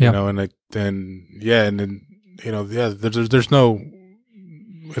 There's no,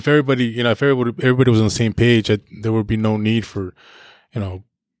 if everybody was on the same page, there would be no need for,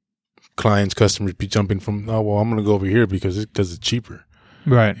 clients, customers be jumping from, oh, well, I'm going to go over here because it's cheaper.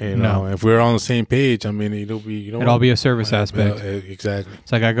 Right. If we're on the same page, I mean, it'll be, it'll all be a service aspect. Exactly.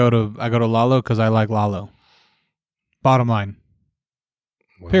 It's like I go to Lalo because I like Lalo. Bottom line.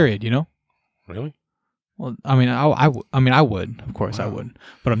 Wow. Period. Really? Well, I mean, I would, of course, I would,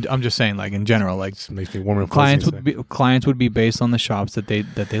 but I'm just saying, like in general, like it makes me warm and clients would be based on the shops that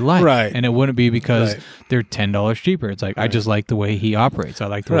they like, right? And it wouldn't be because they're $10 cheaper. It's like I just like the way he operates. I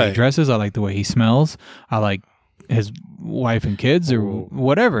like the way he dresses. I like the way he smells. I like his wife and kids or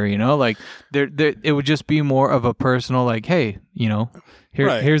whatever. Like it would just be more of a personal, like, hey,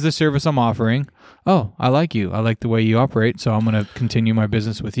 here's the service I'm offering. Oh, I like you. I like the way you operate, so I'm going to continue my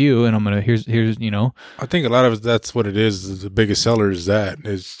business with you, and I'm going to, here's. I think a lot of that's what it is. The biggest seller is that.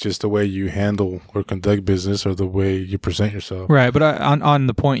 It's just the way you handle or conduct business or the way you present yourself. Right, but on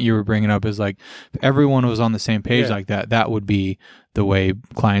the point you were bringing up is like, if everyone was on the same page like that, that would be the way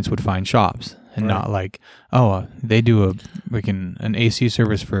clients would find shops. and not like, they do an AC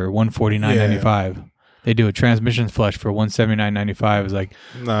service for $149.95. They do a transmission flush for $179.95. It's like,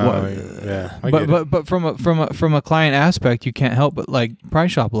 but from a client aspect, you can't help but like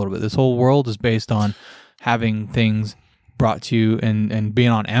price shop a little bit. This whole world is based on having things brought to you and being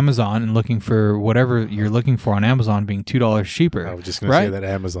on Amazon and looking for whatever you're looking for on Amazon being $2 cheaper. I was just going to say that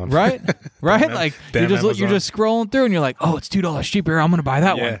Amazon. Right? Like you're just scrolling through and you're like, oh, it's $2 cheaper. I'm going to buy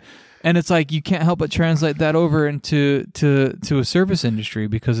that one. And it's like you can't help but translate that over into a service industry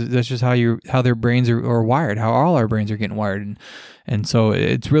because that's just how their brains are wired, how all our brains are getting wired. And so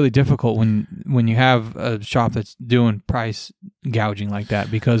it's really difficult when you have a shop that's doing price gouging like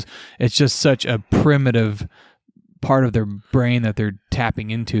that because it's just such a primitive part of their brain that they're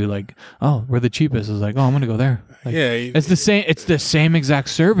tapping into, like, oh, we're the cheapest. It's like, oh, I'm going to go there. Like, it's the same exact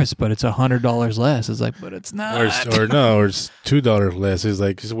service, but it's $100 less. It's like, but it's not. Or it's $2 less. It's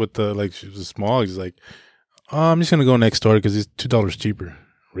like with the small. It's like, oh, I'm just going to go next door because it's $2 cheaper.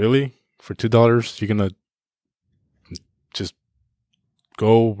 Really? For $2, you're going to just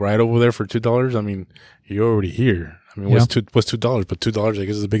go right over there for $2? I mean, you're already here. I mean, what's $2? But $2, I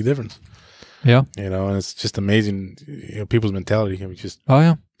guess, is a big difference. Yeah. And it's just amazing, people's mentality. I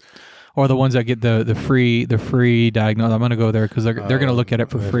mean, or the ones that get the free diagnosis. I'm going to go there because they're going to look at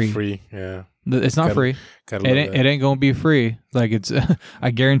it for free. Free, yeah. It's not free. It ain't going to be free. Like it's, I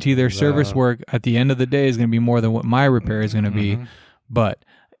guarantee their service work at the end of the day is going to be more than what my repair is going to be. But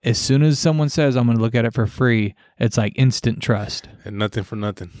as soon as someone says I'm going to look at it for free, it's like instant trust. And nothing for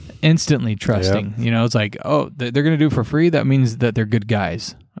nothing. Instantly trusting. Yep. It's like, oh, they're going to do it for free. That means that they're good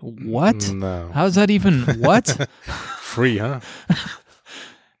guys. What? No. How's that even? What? Free, huh?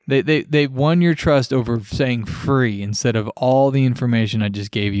 They won your trust over saying free instead of all the information I just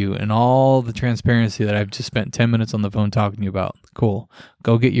gave you and all the transparency that I've just spent 10 minutes on the phone talking to you about. Cool.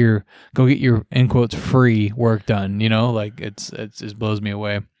 Go get your in quotes free work done. Like it blows me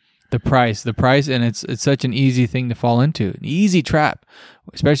away. The price, and it's such an easy thing to fall into, an easy trap,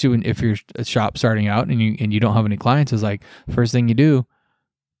 especially if you're a shop starting out and you don't have any clients. Is like first thing you do,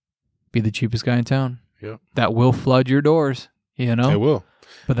 be the cheapest guy in town. Yep. That will flood your doors. It will.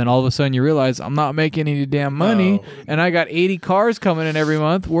 But then all of a sudden you realize I'm not making any damn money, and I got 80 cars coming in every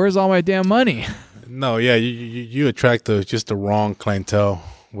month. Where's all my damn money? No, yeah, you attract just the wrong clientele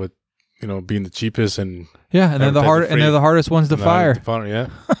with being the cheapest and they're the hardest ones to fire. Yeah.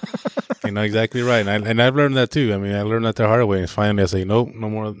 Exactly right. And I've learned that too. I mean, I learned that the hard way. And finally, I say, nope, no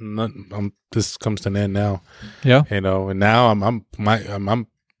more. This comes to an end now. Yeah. And now I'm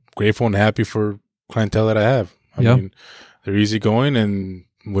grateful and happy for clientele that I have. I mean, they're easygoing, and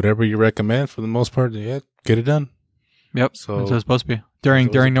whatever you recommend, for the most part, get it done. Yep. So that's what it's supposed to be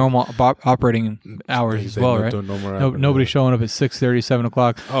during normal operating hours as well, right? Nobody's showing up at 6:30, 7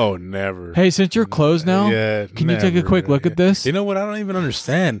 o'clock. Oh, never. Hey, since you're closed now, can you take a quick look at this? You know what? I don't even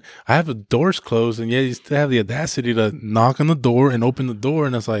understand. I have the doors closed, and yet you still have the audacity to knock on the door and open the door,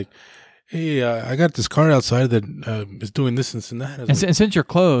 and it's like, hey, I got this car outside that is doing this and that. And since you're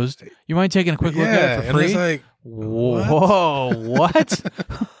closed, you mind taking a quick look at it for free? And it's like, whoa, what?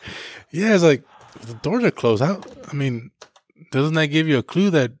 Yeah, it's like, the doors are closed. Doesn't that give you a clue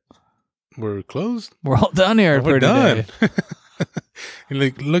that we're closed? We're all done here. We're done.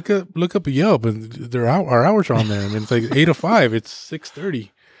 And look up a Yelp, and our hours are on there. And it's like 8 to 5. It's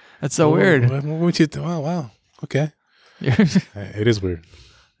 6:30. That's so weird. What would you think? Wow. Okay. It is weird.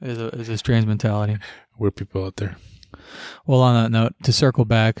 It's a strange mentality. Weird people out there. Well, on that note, to circle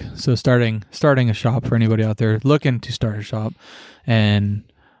back, so starting a shop for anybody out there looking to start a shop and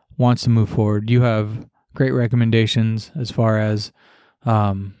wants to move forward, you have great recommendations as far as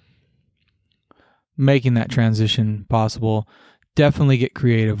making that transition possible. Definitely get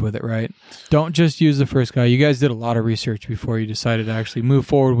creative with it, right? Don't just use the first guy. You guys did a lot of research before you decided to actually move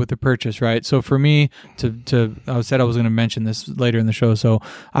forward with the purchase, right? So for me, I said I was going to mention this later in the show. So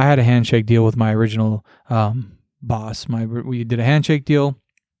I had a handshake deal with my original boss. We did a handshake deal.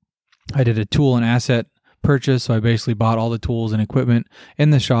 I did a tool and asset purchase. So I basically bought all the tools and equipment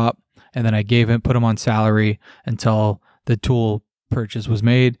in the shop, and then I put them on salary until the tool purchase was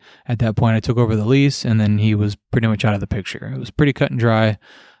made. At that point, I took over the lease, and then he was pretty much out of the picture. It was pretty cut and dry.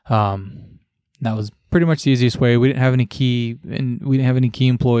 That was pretty much the easiest way. We didn't have any key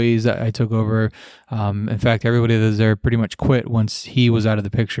employees that I took over. In fact, everybody that was there pretty much quit once he was out of the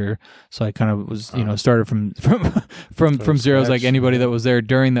picture. So I kind of was, started from zero. Like anybody that was there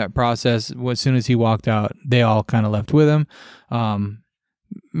during that process, as soon as he walked out, they all kind of left with him.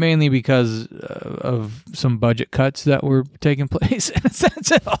 Mainly because of some budget cuts that were taking place, in a sense,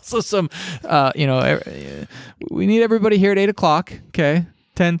 and also some, we need everybody here at 8 o'clock. Okay,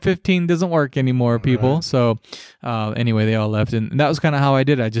 10, 15 doesn't work anymore, people. Right. So anyway, they all left. And that was kind of how I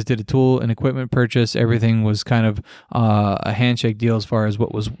did it. I just did a tool and equipment purchase. Everything was kind of a handshake deal as far as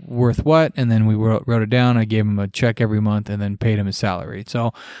what was worth what. And then we wrote it down. I gave him a check every month and then paid him his salary.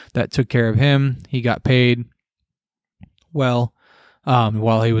 So that took care of him. He got paid well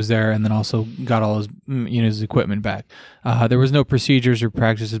while he was there, and then also got all his equipment back. There was no procedures or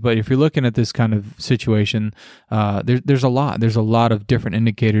practices, but if you're looking at this kind of situation, there's a lot of different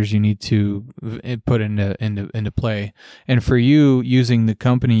indicators you need to put into play. And for you, using the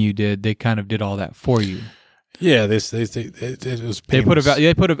company you did, they kind of did all that for you. Yeah, it was payments.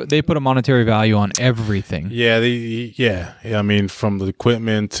 They put a monetary value on everything. Yeah, I mean, from the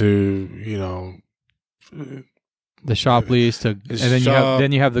equipment to the shop lease to, and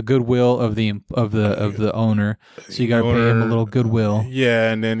then you have the goodwill of the owner. So you got to pay him a little goodwill.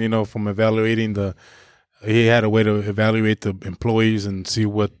 Yeah, and then from evaluating he had a way to evaluate the employees and see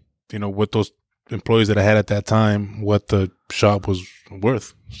what those employees that I had at that time, what the shop was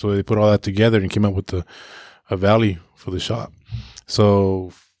worth. So they put all that together and came up with a value for the shop.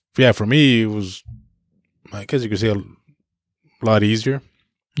 So yeah, for me it was, I guess you could say, a lot easier.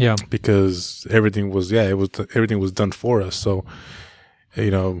 Yeah, because everything was done for us. So,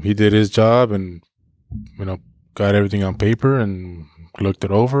 he did his job and, got everything on paper and looked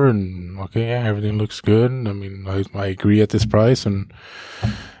it over and okay, yeah, everything looks good. I mean, I agree at this price. And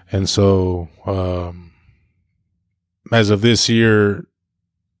so, as of this year,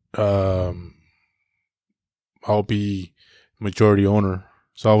 I'll be majority owner.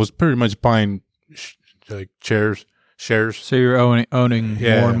 So I was pretty much buying shares. So you're owning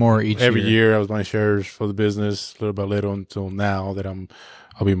more and more every year. I was buying shares for the business little by little until now that I'll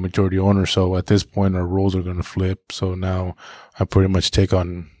be majority owner. So at this point, our roles are going to flip. So now I pretty much take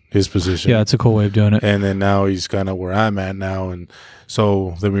on his position. Yeah, it's a cool way of doing it. And then now he's kind of where I'm at now. And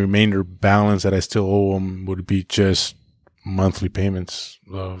so the remainder balance that I still owe him would be just monthly payments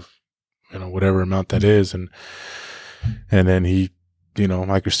of, whatever amount that is. And then he,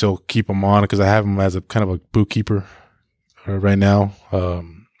 I could still keep him on because I have him as a kind of a bookkeeper right now.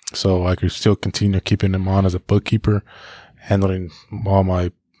 So I could still continue keeping him on as a bookkeeper, handling all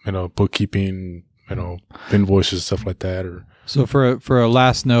my, bookkeeping, invoices, stuff like that. So for a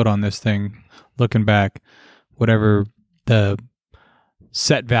last note on this thing, looking back, whatever the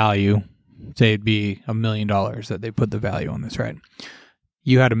set value, say it'd be $1 million that they put the value on this, right?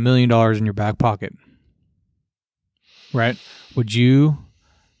 You had $1 million in your back pocket, right? Would you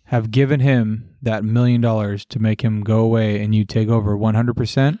have given him that $1 million to make him go away and you take over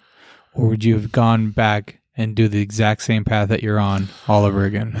 100%? Or would you have gone back and do the exact same path that you're on all over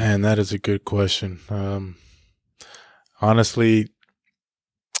again? Man, that is a good question. Honestly,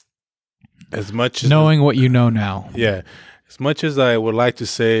 as much as knowing what you know now. Yeah. As much as I would like to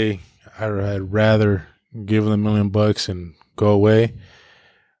say I'd rather give him $1 million and go away,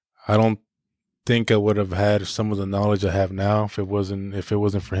 I don't think I would have had some of the knowledge I have now if it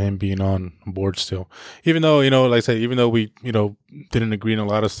wasn't for him being on board still. Even though, like I said, even though we, didn't agree on a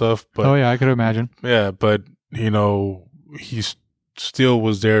lot of stuff, but oh yeah, I could imagine. Yeah, but he still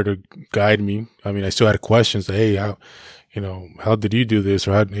was there to guide me. I mean, I still had questions. Hey, how did you do this?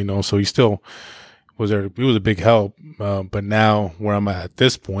 Or how, so he still was there. He was a big help. But now where I'm at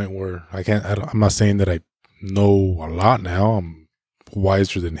this point where I'm not saying that I know a lot now. I'm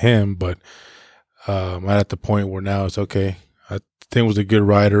wiser than him, but I'm at the point where now it's okay. I think it was a good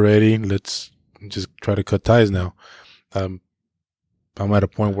ride already. Let's just try to cut ties now. I'm at a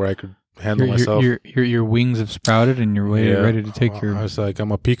point where I could handle myself. Your wings have sprouted and you're ready to take your. It's like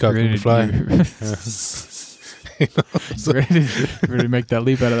I'm a peacock who can fly. Ready to make that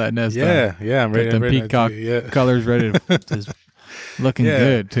leap out of that nest. Yeah, I'm ready. The peacock colors ready to just looking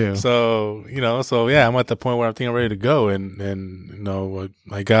good too. So I'm at the point where I think I'm ready to go, and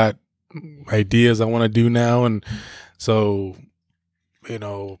I got ideas I want to do now, and so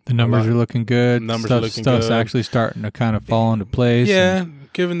the numbers are looking good. Stuff's actually starting to kind of fall into place. Yeah,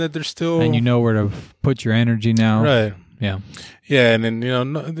 given that there's still and where to put your energy now. Right. Yeah. Yeah, and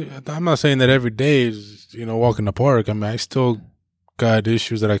then I'm not saying that every day is walk in the park. I mean, I still got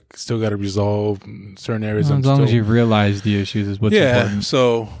issues that I still got to resolve in certain areas. Well, as long as you've realized the issues is what's important.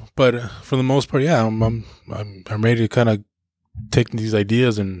 So, but for the most part, yeah, I'm ready to kind of take these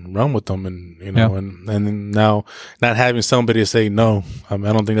ideas and run with them, and and then now not having somebody say no, I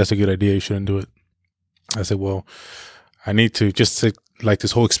don't think that's a good idea. You shouldn't do it. I said, well, I need to just like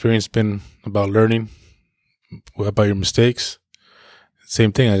this whole experience been about learning about your mistakes.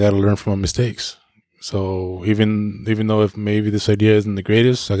 Same thing. I got to learn from my mistakes. So even though if maybe this idea isn't the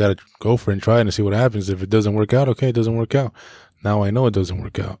greatest, I got to go for it and try it and see what happens. If it doesn't work out, okay, it doesn't work out. Now I know it doesn't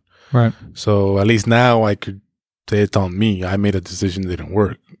work out. Right. So at least now I could say it's on me. I made a decision that didn't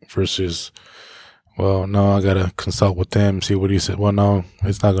work versus, well, no, I got to consult with them, see what he said. Well, no,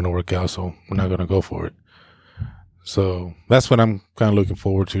 it's not going to work out, so we're not going to go for it. So that's what I'm kind of looking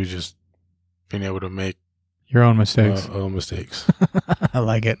forward to, just being able to make your own mistakes. Own mistakes. I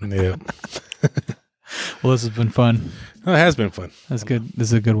like it. Yeah. Well, this has been fun. No, it has been fun. That's good. This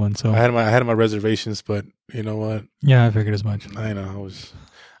is a good one. So I had my reservations, but you know what? Yeah, I figured as much. I know.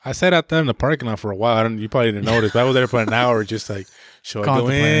 I sat out there in the parking lot for a while. You probably didn't notice, but I was there for an hour, just like, should I go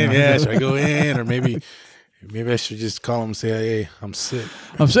in? Yeah, should I go in? Or maybe I should just call him and say, hey, I'm sick.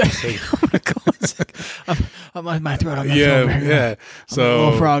 I'm sick. I'm gonna call him sick. I'm my throat. Yeah. So I'm a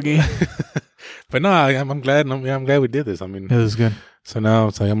little froggy. But no, I'm glad. I'm glad we did this. I mean, it was good. So now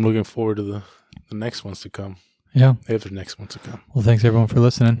it's like I'm looking forward to the next ones to come. Yeah, if the next ones to come. Well, thanks everyone for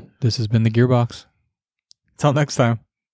listening. This has been the Gearbox. Until next time.